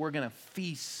good. We're going to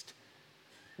feast.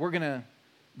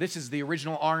 This is the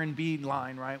original R&B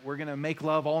line, right? We're going to make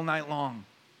love all night long.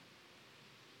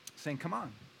 Saying, come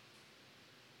on.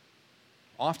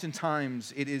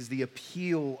 Oftentimes, it is the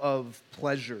appeal of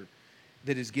pleasure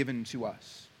that is given to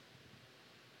us.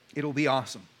 It'll be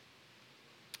awesome.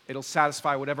 It'll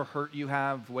satisfy whatever hurt you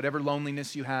have, whatever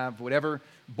loneliness you have, whatever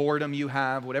boredom you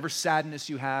have, whatever sadness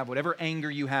you have, whatever anger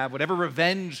you have, whatever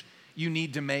revenge you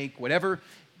need to make, whatever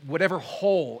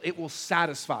hole, it will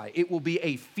satisfy. It will be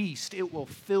a feast. It will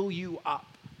fill you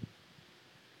up.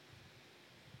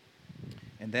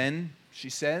 And then she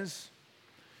says,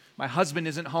 my husband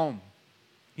isn't home.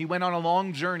 He went on a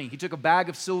long journey. He took a bag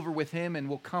of silver with him and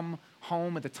will come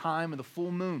home at the time of the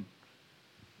full moon.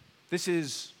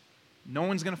 No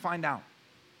one's going to find out.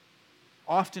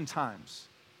 Oftentimes,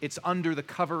 it's under the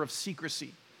cover of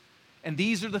secrecy. And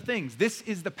these are the things. This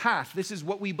is the path. This is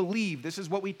what we believe. This is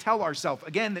what we tell ourselves.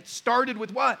 Again, that started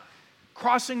with what?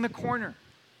 Crossing the corner.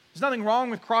 There's nothing wrong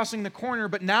with crossing the corner,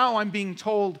 but now I'm being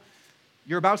told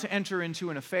you're about to enter into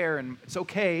an affair and it's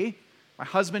okay. My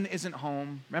husband isn't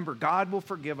home. Remember, God will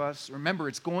forgive us. Remember,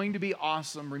 it's going to be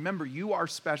awesome. Remember, you are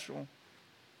special.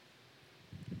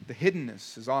 The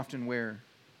hiddenness is often where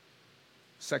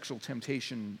sexual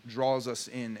temptation draws us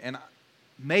in. And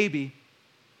maybe,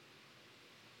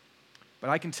 but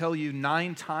I can tell you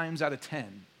 9 times out of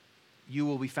 10, you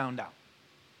will be found out.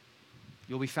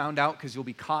 You'll be found out because you'll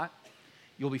be caught.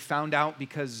 You'll be found out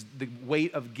because the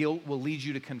weight of guilt will lead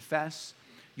you to confess.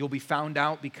 You'll be found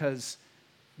out because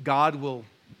God will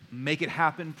make it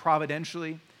happen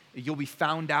providentially. You'll be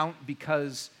found out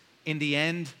because in the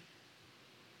end,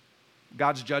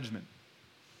 God's judgment.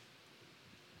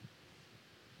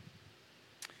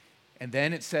 And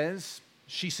then it says,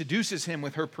 she seduces him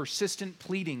with her persistent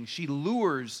pleading. She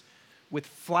lures with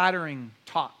flattering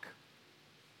talk.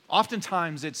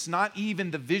 Oftentimes, it's not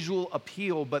even the visual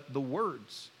appeal, but the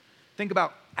words. Think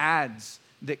about ads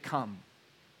that come.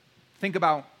 Think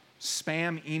about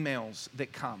spam emails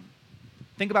that come.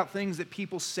 Think about things that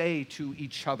people say to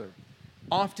each other.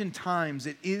 Oftentimes,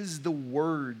 it is the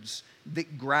words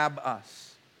that grab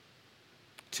us.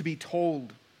 To be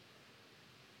told,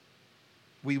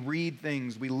 we read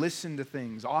things, we listen to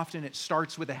things. Often it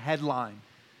starts with a headline.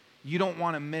 You don't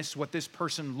want to miss what this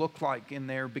person looked like in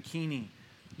their bikini.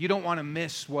 You don't want to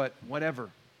miss whatever.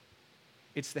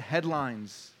 It's the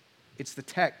headlines. It's the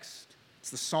text. It's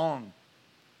the song.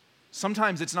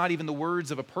 Sometimes it's not even the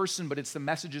words of a person, but it's the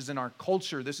messages in our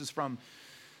culture. This is from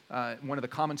one of the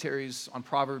commentaries on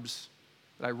Proverbs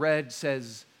that I read.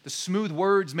 Says, the smooth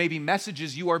words may be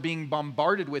messages you are being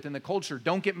bombarded with in the culture.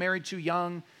 Don't get married too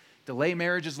young. Delay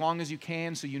marriage as long as you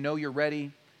can so you know you're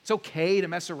ready. It's okay to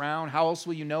mess around. How else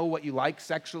will you know what you like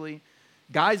sexually?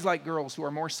 Guys like girls who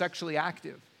are more sexually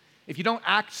active. If you don't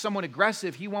act somewhat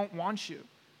aggressive, he won't want you.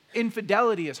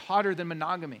 Infidelity is hotter than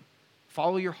monogamy.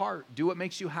 Follow your heart. Do what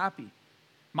makes you happy.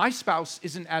 My spouse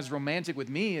isn't as romantic with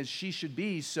me as she should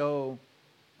be, so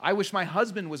I wish my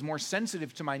husband was more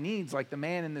sensitive to my needs like the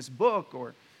man in this book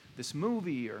or this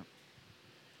movie, or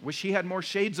wish he had more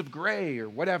shades of gray or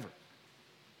whatever.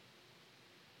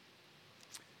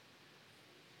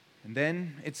 And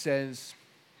then it says,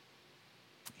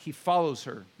 he follows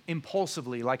her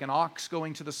impulsively like an ox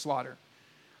going to the slaughter,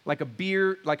 like a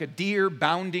deer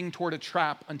bounding toward a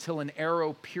trap until an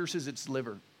arrow pierces its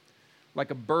liver, like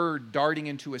a bird darting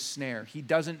into a snare. He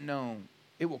doesn't know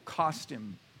it will cost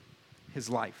him his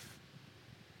life.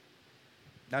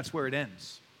 That's where it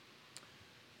ends.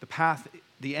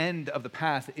 The end of the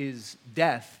path is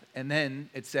death. And then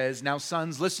it says, now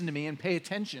sons, listen to me and pay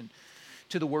attention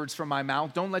to the words from my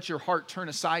mouth. Don't let your heart turn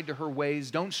aside to her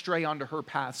ways. Don't stray onto her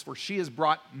paths, for she has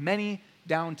brought many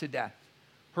down to death.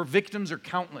 Her victims are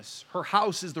countless. Her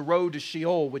house is the road to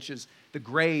Sheol, which is the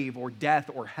grave or death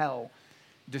or hell,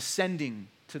 descending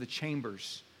to the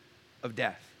chambers of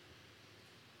death.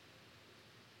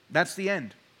 That's the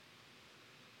end.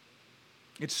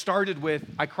 It started with,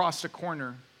 I crossed a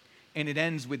corner, and it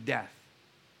ends with death.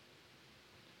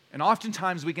 And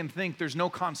oftentimes we can think there's no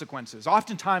consequences.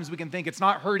 Oftentimes we can think it's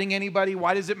not hurting anybody.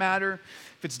 Why does it matter?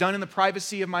 If it's done in the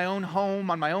privacy of my own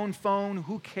home, on my own phone,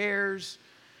 who cares?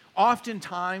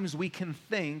 Oftentimes we can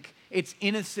think it's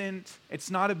innocent,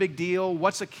 it's not a big deal.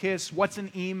 What's a kiss? What's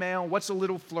an email? What's a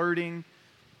little flirting?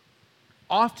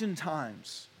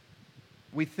 Oftentimes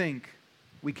we think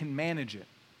we can manage it.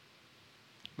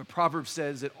 But Proverbs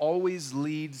says it always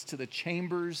leads to the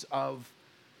chambers of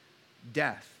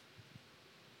death.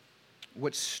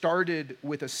 What started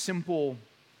with a simple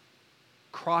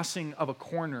crossing of a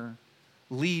corner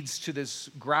leads to this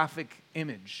graphic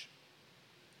image.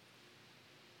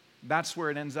 That's where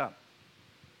it ends up.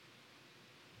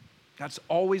 That's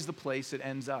always the place it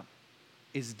ends up,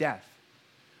 is death.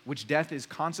 Which death is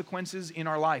consequences in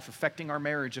our life, affecting our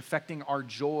marriage, affecting our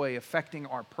joy, affecting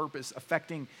our purpose,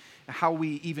 affecting how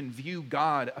we even view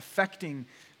God, affecting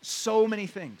so many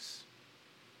things.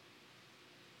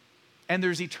 And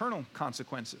there's eternal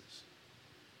consequences.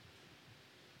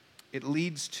 It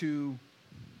leads to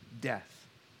death.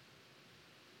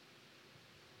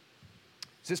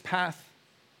 Is this path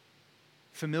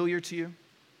familiar to you?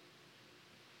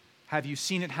 Have you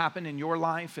seen it happen in your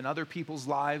life and other people's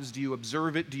lives? Do you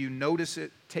observe it? Do you notice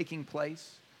it taking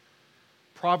place?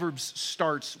 Proverbs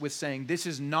starts with saying, this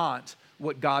is not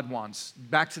what God wants.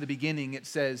 Back to the beginning, it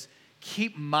says,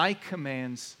 keep my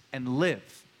commands and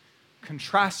live.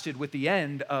 Contrasted with the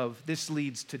end of, this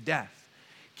leads to death.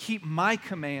 Keep my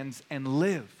commands and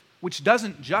live, which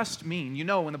doesn't just mean,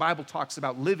 when the Bible talks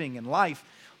about living and life,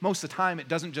 most of the time it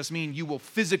doesn't just mean you will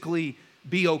physically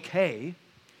be okay.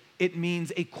 It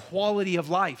means a quality of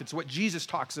life. It's what Jesus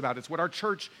talks about. It's what our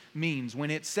church means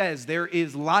when it says there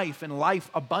is life and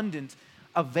life abundant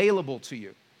available to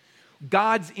you.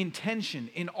 God's intention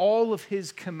in all of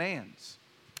his commands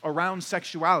around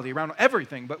sexuality, around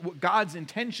everything, but God's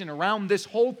intention around this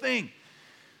whole thing.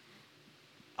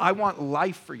 I want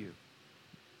life for you.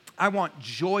 I want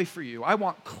joy for you. I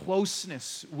want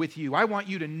closeness with you. I want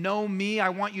you to know me. I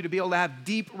want you to be able to have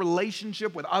deep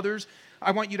relationship with others. I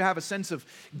want you to have a sense of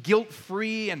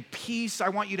guilt-free and peace. I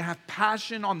want you to have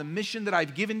passion on the mission that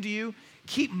I've given to you.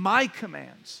 Keep my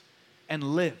commands and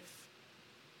live.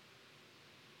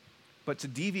 But to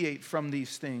deviate from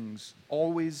these things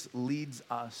always leads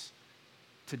us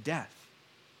to death.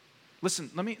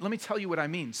 Listen, let me tell you what I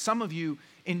mean. Some of you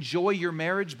enjoy your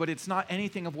marriage, but it's not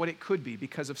anything of what it could be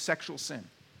because of sexual sin.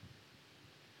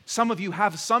 Some of you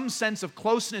have some sense of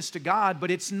closeness to God,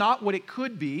 but it's not what it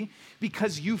could be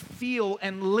because you feel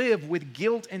and live with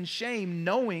guilt and shame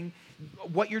knowing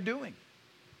what you're doing.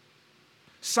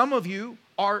 Some of you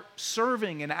are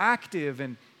serving and active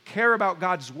and care about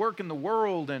God's work in the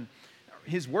world and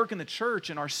his work in the church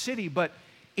and our city, but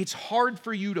it's hard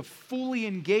for you to fully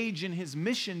engage in his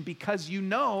mission because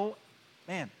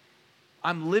man,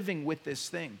 I'm living with this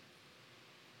thing.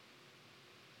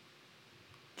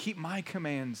 Keep my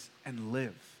commands and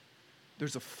live.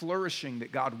 There's a flourishing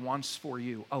that God wants for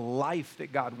you, a life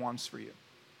that God wants for you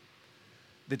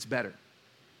that's better.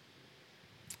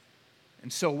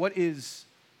 And so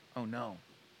oh no,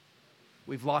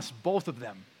 we've lost both of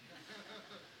them.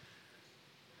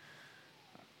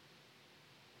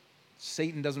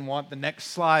 Satan doesn't want the next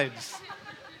slides.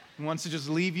 He wants to just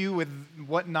leave you with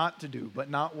what not to do, but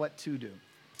not what to do.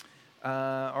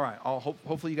 All right,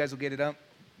 hopefully you guys will get it up,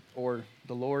 or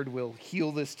the Lord will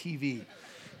heal this TV.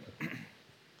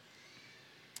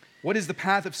 What is the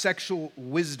path of sexual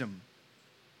wisdom?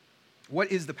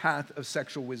 What is the path of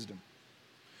sexual wisdom?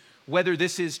 Whether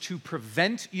this is to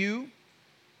prevent you,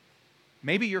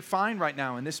 maybe you're fine right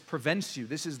now and this prevents you.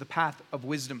 This is the path of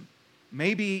wisdom.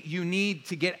 Maybe you need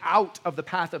to get out of the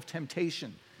path of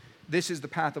temptation. This is the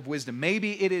path of wisdom.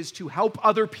 Maybe it is to help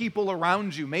other people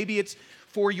around you. Maybe it's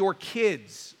for your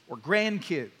kids or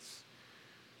grandkids.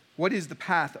 What is the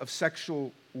path of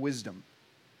sexual wisdom?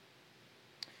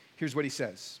 Here's what he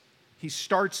says. He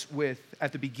starts with,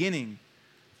 at the beginning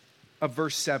of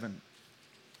verse 7,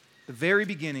 the very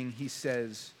beginning, he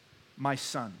says, my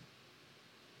son.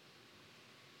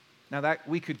 Now that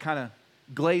we could kind of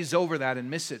glaze over that and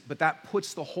miss it, but that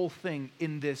puts the whole thing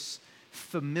in this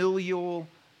familial,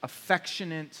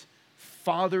 affectionate,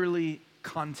 fatherly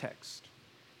context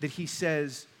that he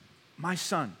says, my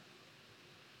son,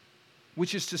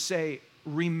 which is to say,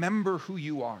 remember who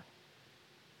you are.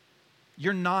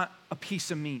 You're not a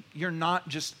piece of meat. You're not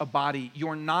just a body.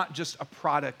 You're not just a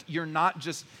product. You're not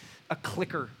just a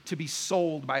clicker to be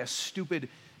sold by a stupid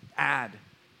ad.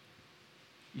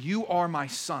 You are my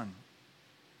son.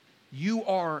 You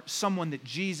are someone that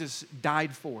Jesus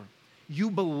died for. You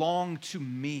belong to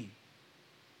me.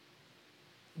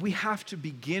 We have to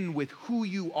begin with who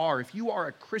you are. If you are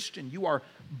a Christian, you are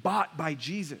bought by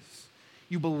Jesus.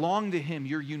 You belong to him.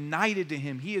 You're united to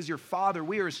him. He is your father.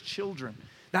 We are his children.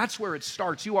 That's where it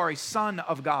starts. You are a son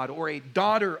of God or a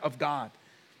daughter of God.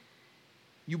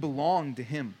 You belong to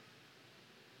him.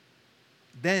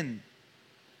 Then,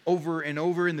 over and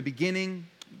over in the beginning,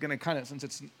 I'm going to kind of, since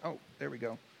it's, oh, there we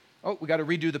go. Oh, we got to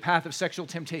redo the path of sexual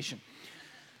temptation.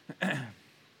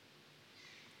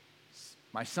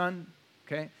 My son,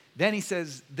 okay? Then he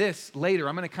says this later.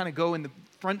 I'm going to kind of go in the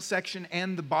front section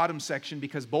and the bottom section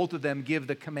because both of them give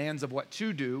the commands of what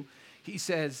to do. He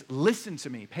says, listen to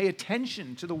me. Pay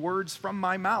attention to the words from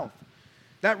my mouth.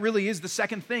 That really is the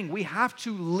second thing. We have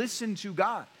to listen to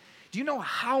God. Do you know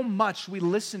how much we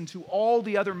listen to all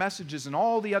the other messages and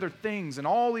all the other things and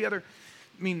all the other,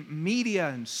 media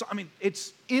and so,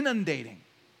 it's inundating.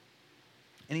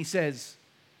 And he says,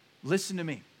 listen to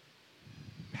me.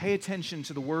 Pay attention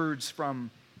to the words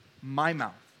from my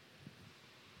mouth.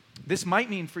 This might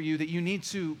mean for you that you need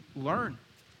to learn.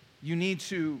 You need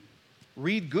to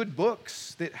read good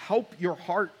books that help your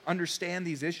heart understand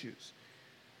these issues.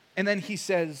 And then he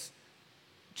says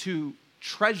to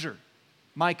treasure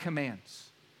my commands.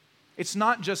 It's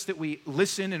not just that we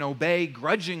listen and obey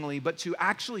grudgingly, but to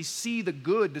actually see the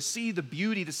good, to see the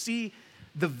beauty, to see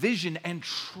the vision and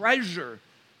treasure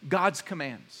God's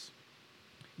commands.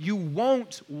 You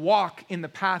won't walk in the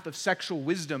path of sexual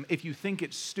wisdom if you think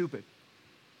it's stupid,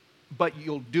 but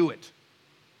you'll do it.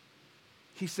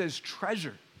 He says,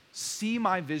 treasure. See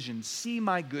my vision, see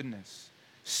my goodness,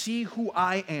 see who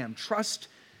I am, trust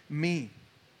me.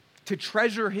 To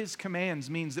treasure his commands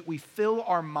means that we fill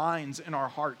our minds and our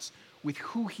hearts with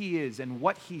who he is and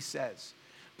what he says.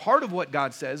 Part of what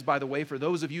God says, by the way, for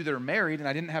those of you that are married, and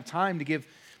I didn't have time to give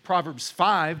Proverbs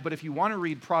 5, but if you want to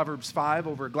read Proverbs 5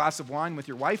 over a glass of wine with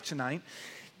your wife tonight,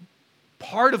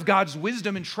 part of God's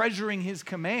wisdom in treasuring his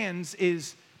commands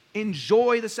is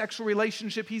enjoy the sexual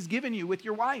relationship he's given you with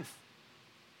your wife.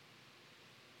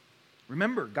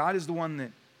 Remember, God is the one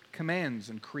that commands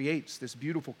and creates this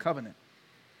beautiful covenant.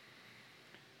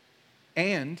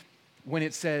 And when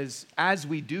it says, as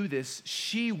we do this,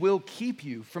 she will keep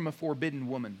you from a forbidden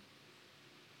woman.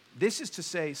 This is to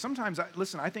say, sometimes,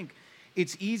 I think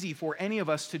it's easy for any of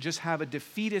us to just have a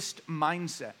defeatist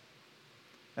mindset.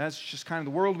 That's just kind of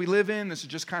the world we live in. This is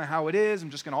just kind of how it is.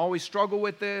 I'm just going to always struggle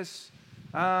with this.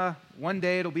 One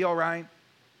day it'll be all right.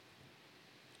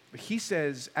 But he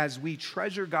says, as we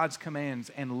treasure God's commands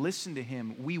and listen to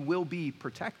him, we will be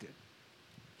protected.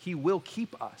 He will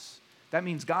keep us. That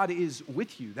means God is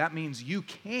with you. That means you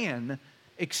can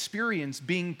experience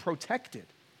being protected.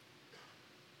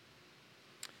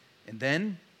 And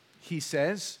then he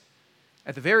says,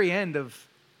 at the very end of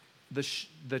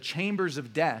the chambers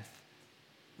of death,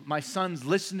 my sons,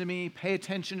 listen to me, pay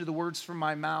attention to the words from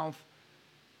my mouth.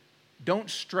 Don't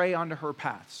stray onto her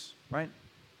paths, right?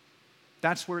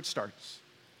 That's where it starts.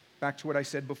 Back to what I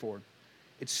said before.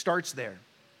 It starts there.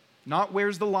 Not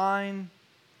where's the line,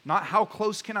 not how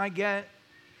close can I get,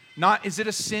 not is it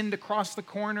a sin to cross the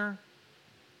corner.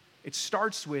 It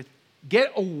starts with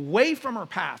get away from her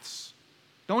paths.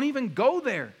 Don't even go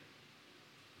there.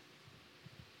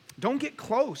 Don't get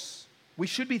close. We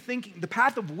should be thinking, the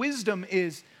path of wisdom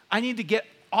is, I need to get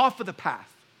off of the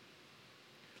path.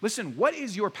 Listen, what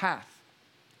is your path?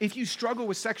 If you struggle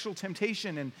with sexual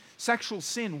temptation and sexual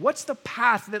sin, what's the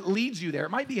path that leads you there?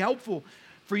 It might be helpful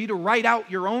for you to write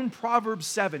out your own Proverbs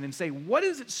 7 and say, what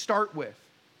does it start with?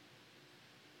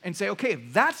 And say, okay,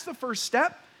 if that's the first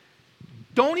step,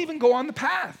 don't even go on the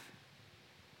path.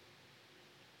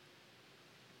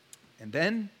 And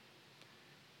then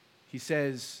he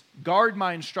says, guard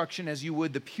my instruction as you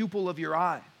would the pupil of your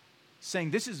eye.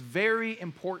 Saying this is very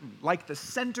important, like the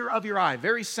center of your eye,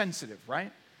 very sensitive,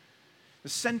 right? The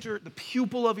center, the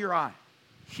pupil of your eye.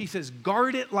 He says,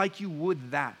 guard it like you would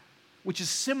that, which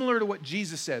is similar to what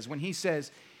Jesus says when he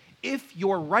says, if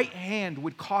your right hand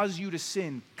would cause you to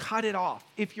sin, cut it off.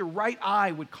 If your right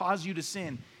eye would cause you to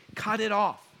sin, cut it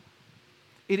off.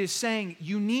 It is saying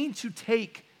you need to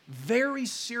take very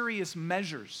serious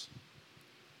measures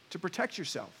to protect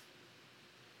yourself.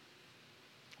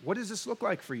 What does this look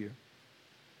like for you?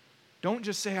 Don't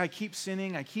just say, I keep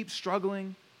sinning, I keep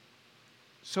struggling.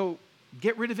 So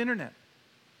get rid of internet.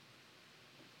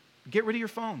 Get rid of your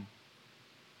phone.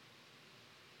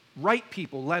 Write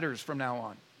people letters from now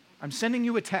on. I'm sending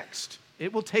you a text.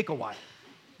 It will take a while.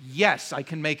 Yes, I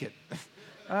can make it.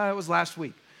 It was last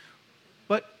week.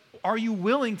 But are you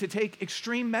willing to take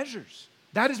extreme measures?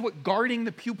 That is what guarding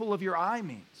the pupil of your eye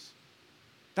means.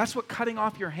 That's what cutting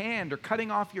off your hand or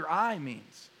cutting off your eye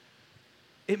means.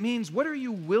 It means, what are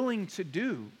you willing to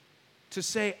do to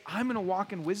say, I'm going to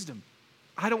walk in wisdom.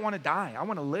 I don't want to die. I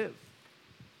want to live.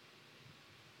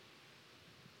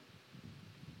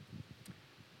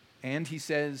 And he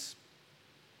says,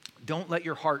 don't let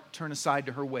your heart turn aside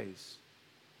to her ways.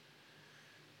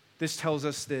 This tells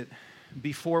us that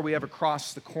before we ever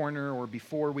cross the corner or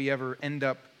before we ever end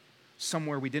up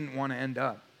somewhere we didn't want to end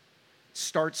up, it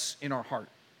starts in our heart.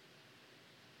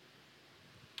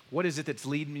 What is it that's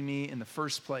leading me in the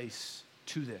first place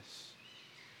to this?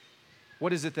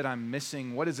 What is it that I'm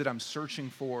missing? What is it I'm searching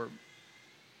for?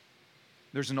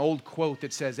 There's an old quote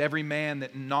that says, every man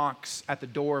that knocks at the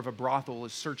door of a brothel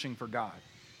is searching for God,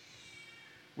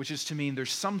 which is to mean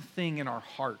there's something in our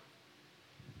heart,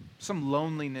 some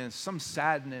loneliness, some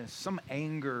sadness, some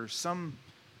anger, some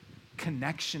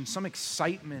connection, some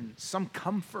excitement, some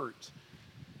comfort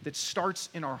that starts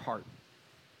in our heart.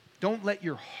 Don't let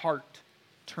your heart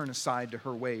turn aside to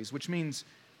her ways, which means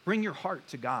bring your heart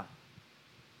to God.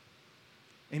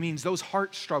 It means those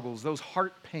heart struggles, those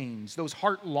heart pains, those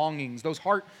heart longings, those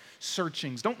heart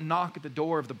searchings. Don't knock at the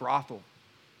door of the brothel.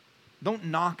 Don't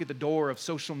knock at the door of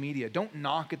social media. Don't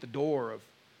knock at the door of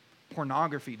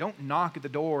pornography. Don't knock at the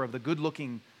door of the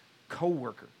good-looking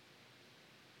coworker.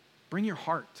 Bring your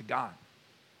heart to God.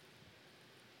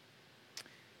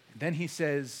 And then he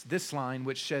says this line,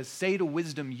 which says, say to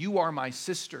wisdom, you are my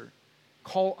sister.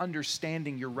 Call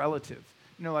understanding your relative.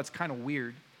 You know, that's kind of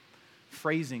weird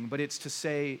phrasing, but it's to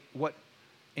say what,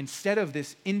 instead of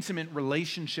this intimate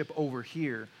relationship over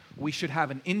here, we should have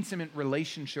an intimate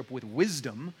relationship with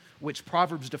wisdom, which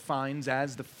Proverbs defines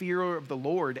as the fear of the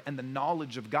Lord and the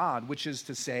knowledge of God, which is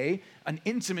to say an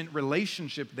intimate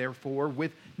relationship, therefore,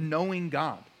 with knowing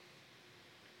God.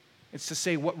 It's to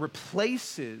say what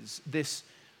replaces this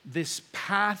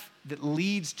path that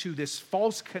leads to this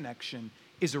false connection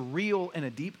is a real and a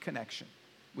deep connection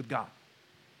with God.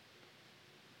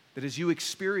 That as you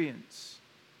experience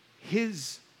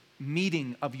His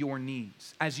meeting of your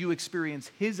needs, as you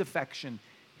experience His affection,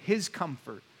 His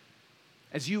comfort,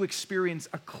 as you experience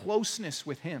a closeness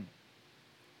with Him,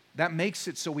 that makes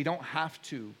it so we don't have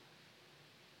to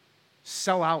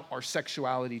sell out our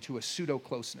sexuality to a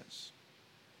pseudo-closeness.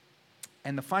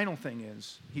 And the final thing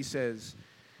is, he says,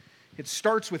 it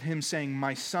starts with him saying,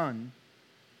 my son,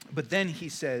 but then he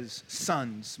says,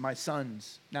 sons, my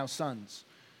sons, now sons.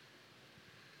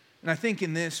 And I think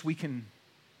in this we can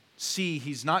see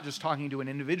he's not just talking to an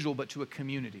individual, but to a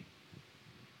community.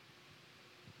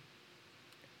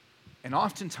 And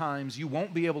oftentimes you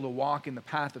won't be able to walk in the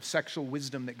path of sexual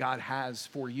wisdom that God has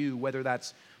for you, whether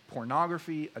that's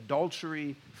pornography,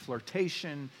 adultery,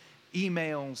 flirtation,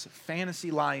 emails,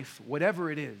 fantasy life,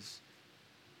 whatever it is,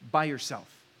 by yourself.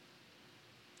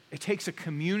 It takes a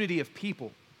community of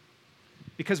people,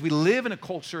 because we live in a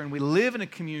culture and we live in a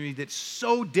community that's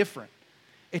so different.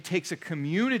 It takes a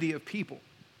community of people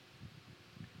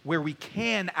where we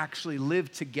can actually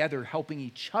live together, helping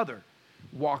each other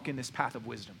walk in this path of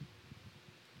wisdom.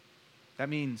 That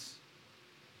means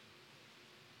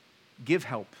give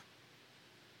help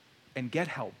and get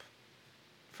help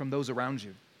from those around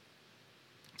you.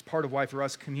 It's part of why for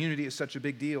us community is such a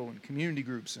big deal, and community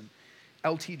groups and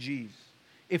LTGs.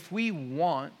 If we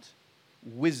want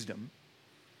wisdom,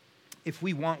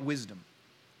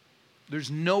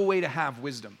 there's no way to have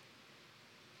wisdom.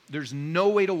 There's no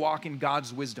way to walk in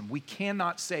God's wisdom. We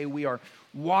cannot say we are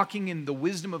walking in the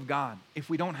wisdom of God if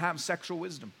we don't have sexual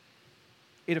wisdom.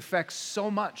 It affects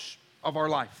so much of our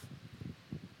life.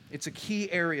 It's a key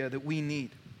area that we need.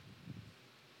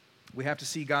 We have to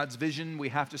see God's vision. We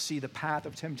have to see the path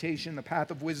of temptation, the path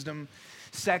of wisdom.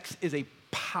 Sex is a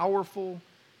powerful,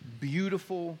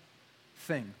 beautiful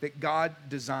thing that God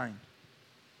designed.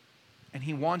 And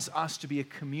He wants us to be a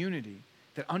community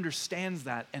that understands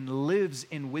that and lives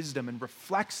in wisdom and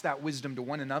reflects that wisdom to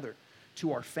one another,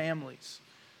 to our families,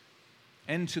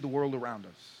 and to the world around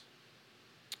us.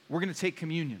 We're going to take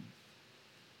communion.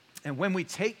 And when we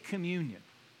take communion,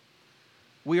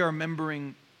 we are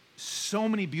remembering so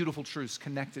many beautiful truths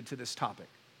connected to this topic.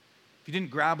 If you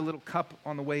didn't grab a little cup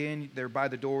on the way in, there by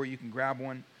the door, you can grab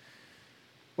one.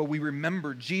 But we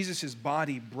remember Jesus'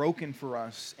 body broken for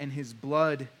us and His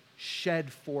blood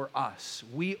shed for us.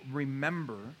 We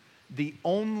remember the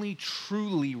only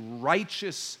truly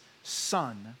righteous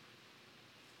Son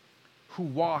who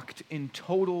walked in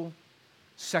total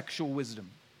sexual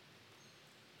wisdom.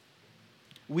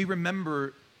 We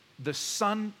remember the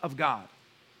Son of God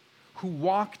who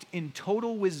walked in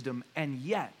total wisdom and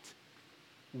yet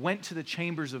went to the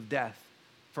chambers of death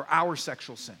for our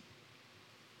sexual sin.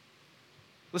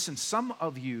 Listen, some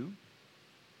of you,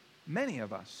 many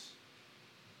of us,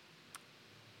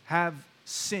 have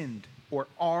sinned or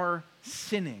are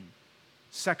sinning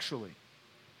sexually.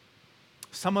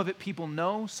 Some of it people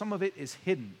know, some of it is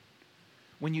hidden.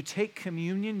 When you take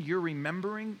communion, you're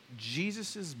remembering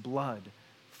Jesus' blood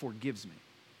forgives me.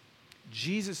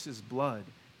 Jesus' blood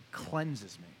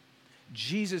cleanses me.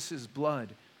 Jesus' blood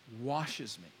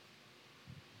washes me.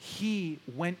 He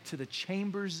went to the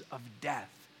chambers of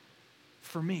death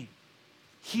for me.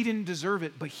 He didn't deserve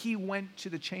it, but he went to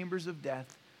the chambers of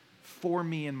death for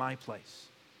me in my place.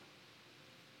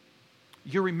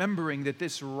 You're remembering that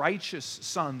this righteous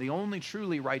Son, the only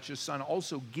truly righteous Son,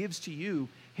 also gives to you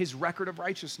his record of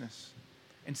righteousness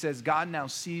and says, God now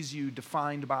sees you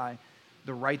defined by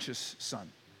the righteous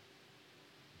Son.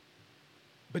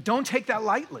 But don't take that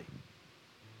lightly.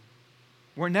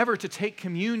 We're never to take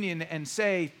communion and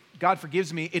say, God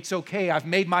forgives me, it's okay, I've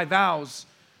made my vows,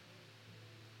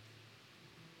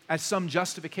 as some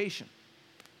justification.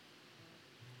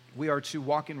 We are to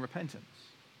walk in repentance.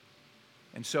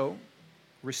 And so,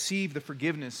 receive the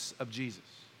forgiveness of Jesus.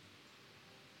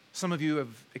 Some of you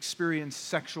have experienced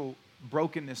sexual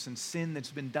brokenness and sin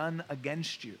that's been done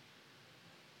against you.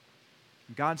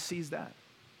 God sees that.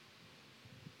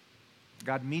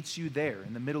 God meets you there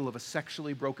in the middle of a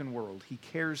sexually broken world. He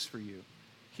cares for you.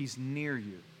 He's near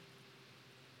you.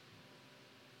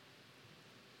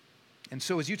 And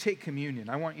so as you take communion,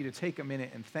 I want you to take a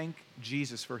minute and thank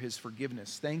Jesus for his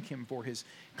forgiveness. Thank him for his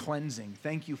cleansing.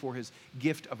 Thank you for his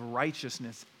gift of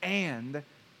righteousness. And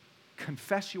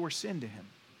confess your sin to him.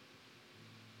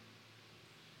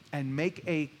 And make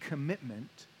a commitment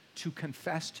to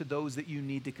confess to those that you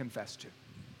need to confess to.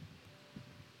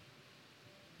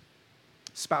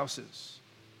 Spouses,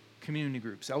 community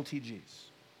groups, LTGs.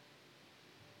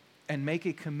 And make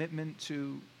a commitment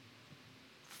to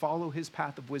follow his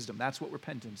path of wisdom. That's what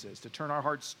repentance is, to turn our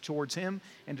hearts towards him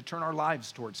and to turn our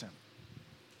lives towards him.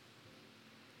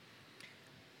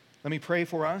 Let me pray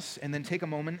for us and then take a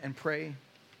moment and pray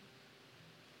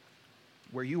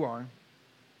where you are.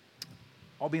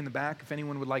 I'll be in the back if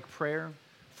anyone would like prayer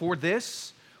for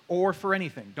this or for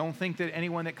anything. Don't think that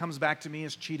anyone that comes back to me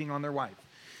is cheating on their wife.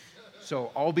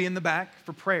 So I'll be in the back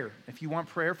for prayer. If you want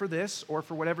prayer for this or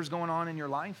for whatever's going on in your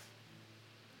life,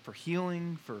 for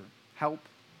healing, for help.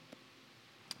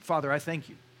 Father, I thank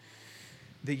you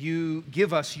that you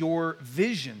give us your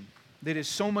vision that is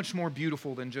so much more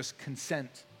beautiful than just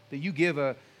consent, that you give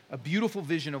a beautiful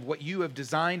vision of what you have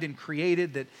designed and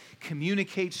created that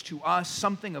communicates to us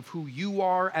something of who you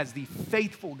are as the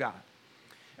faithful God,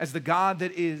 as the God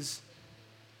that is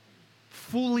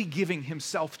fully giving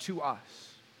himself to us.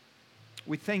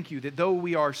 We thank you that though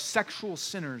we are sexual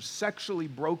sinners, sexually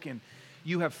broken,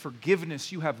 you have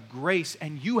forgiveness, you have grace,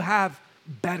 and you have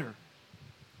better.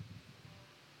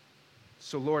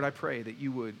 So Lord, I pray that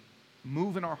you would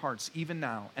move in our hearts even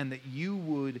now and that you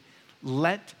would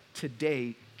let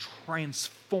today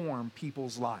transform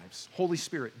people's lives. Holy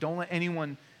Spirit, don't let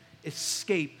anyone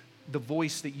escape the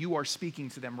voice that you are speaking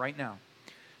to them right now.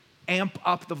 Amp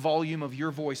up the volume of your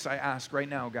voice, I ask right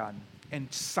now, God,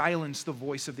 and silence the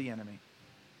voice of the enemy.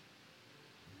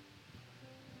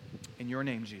 In your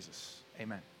name, Jesus,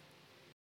 amen.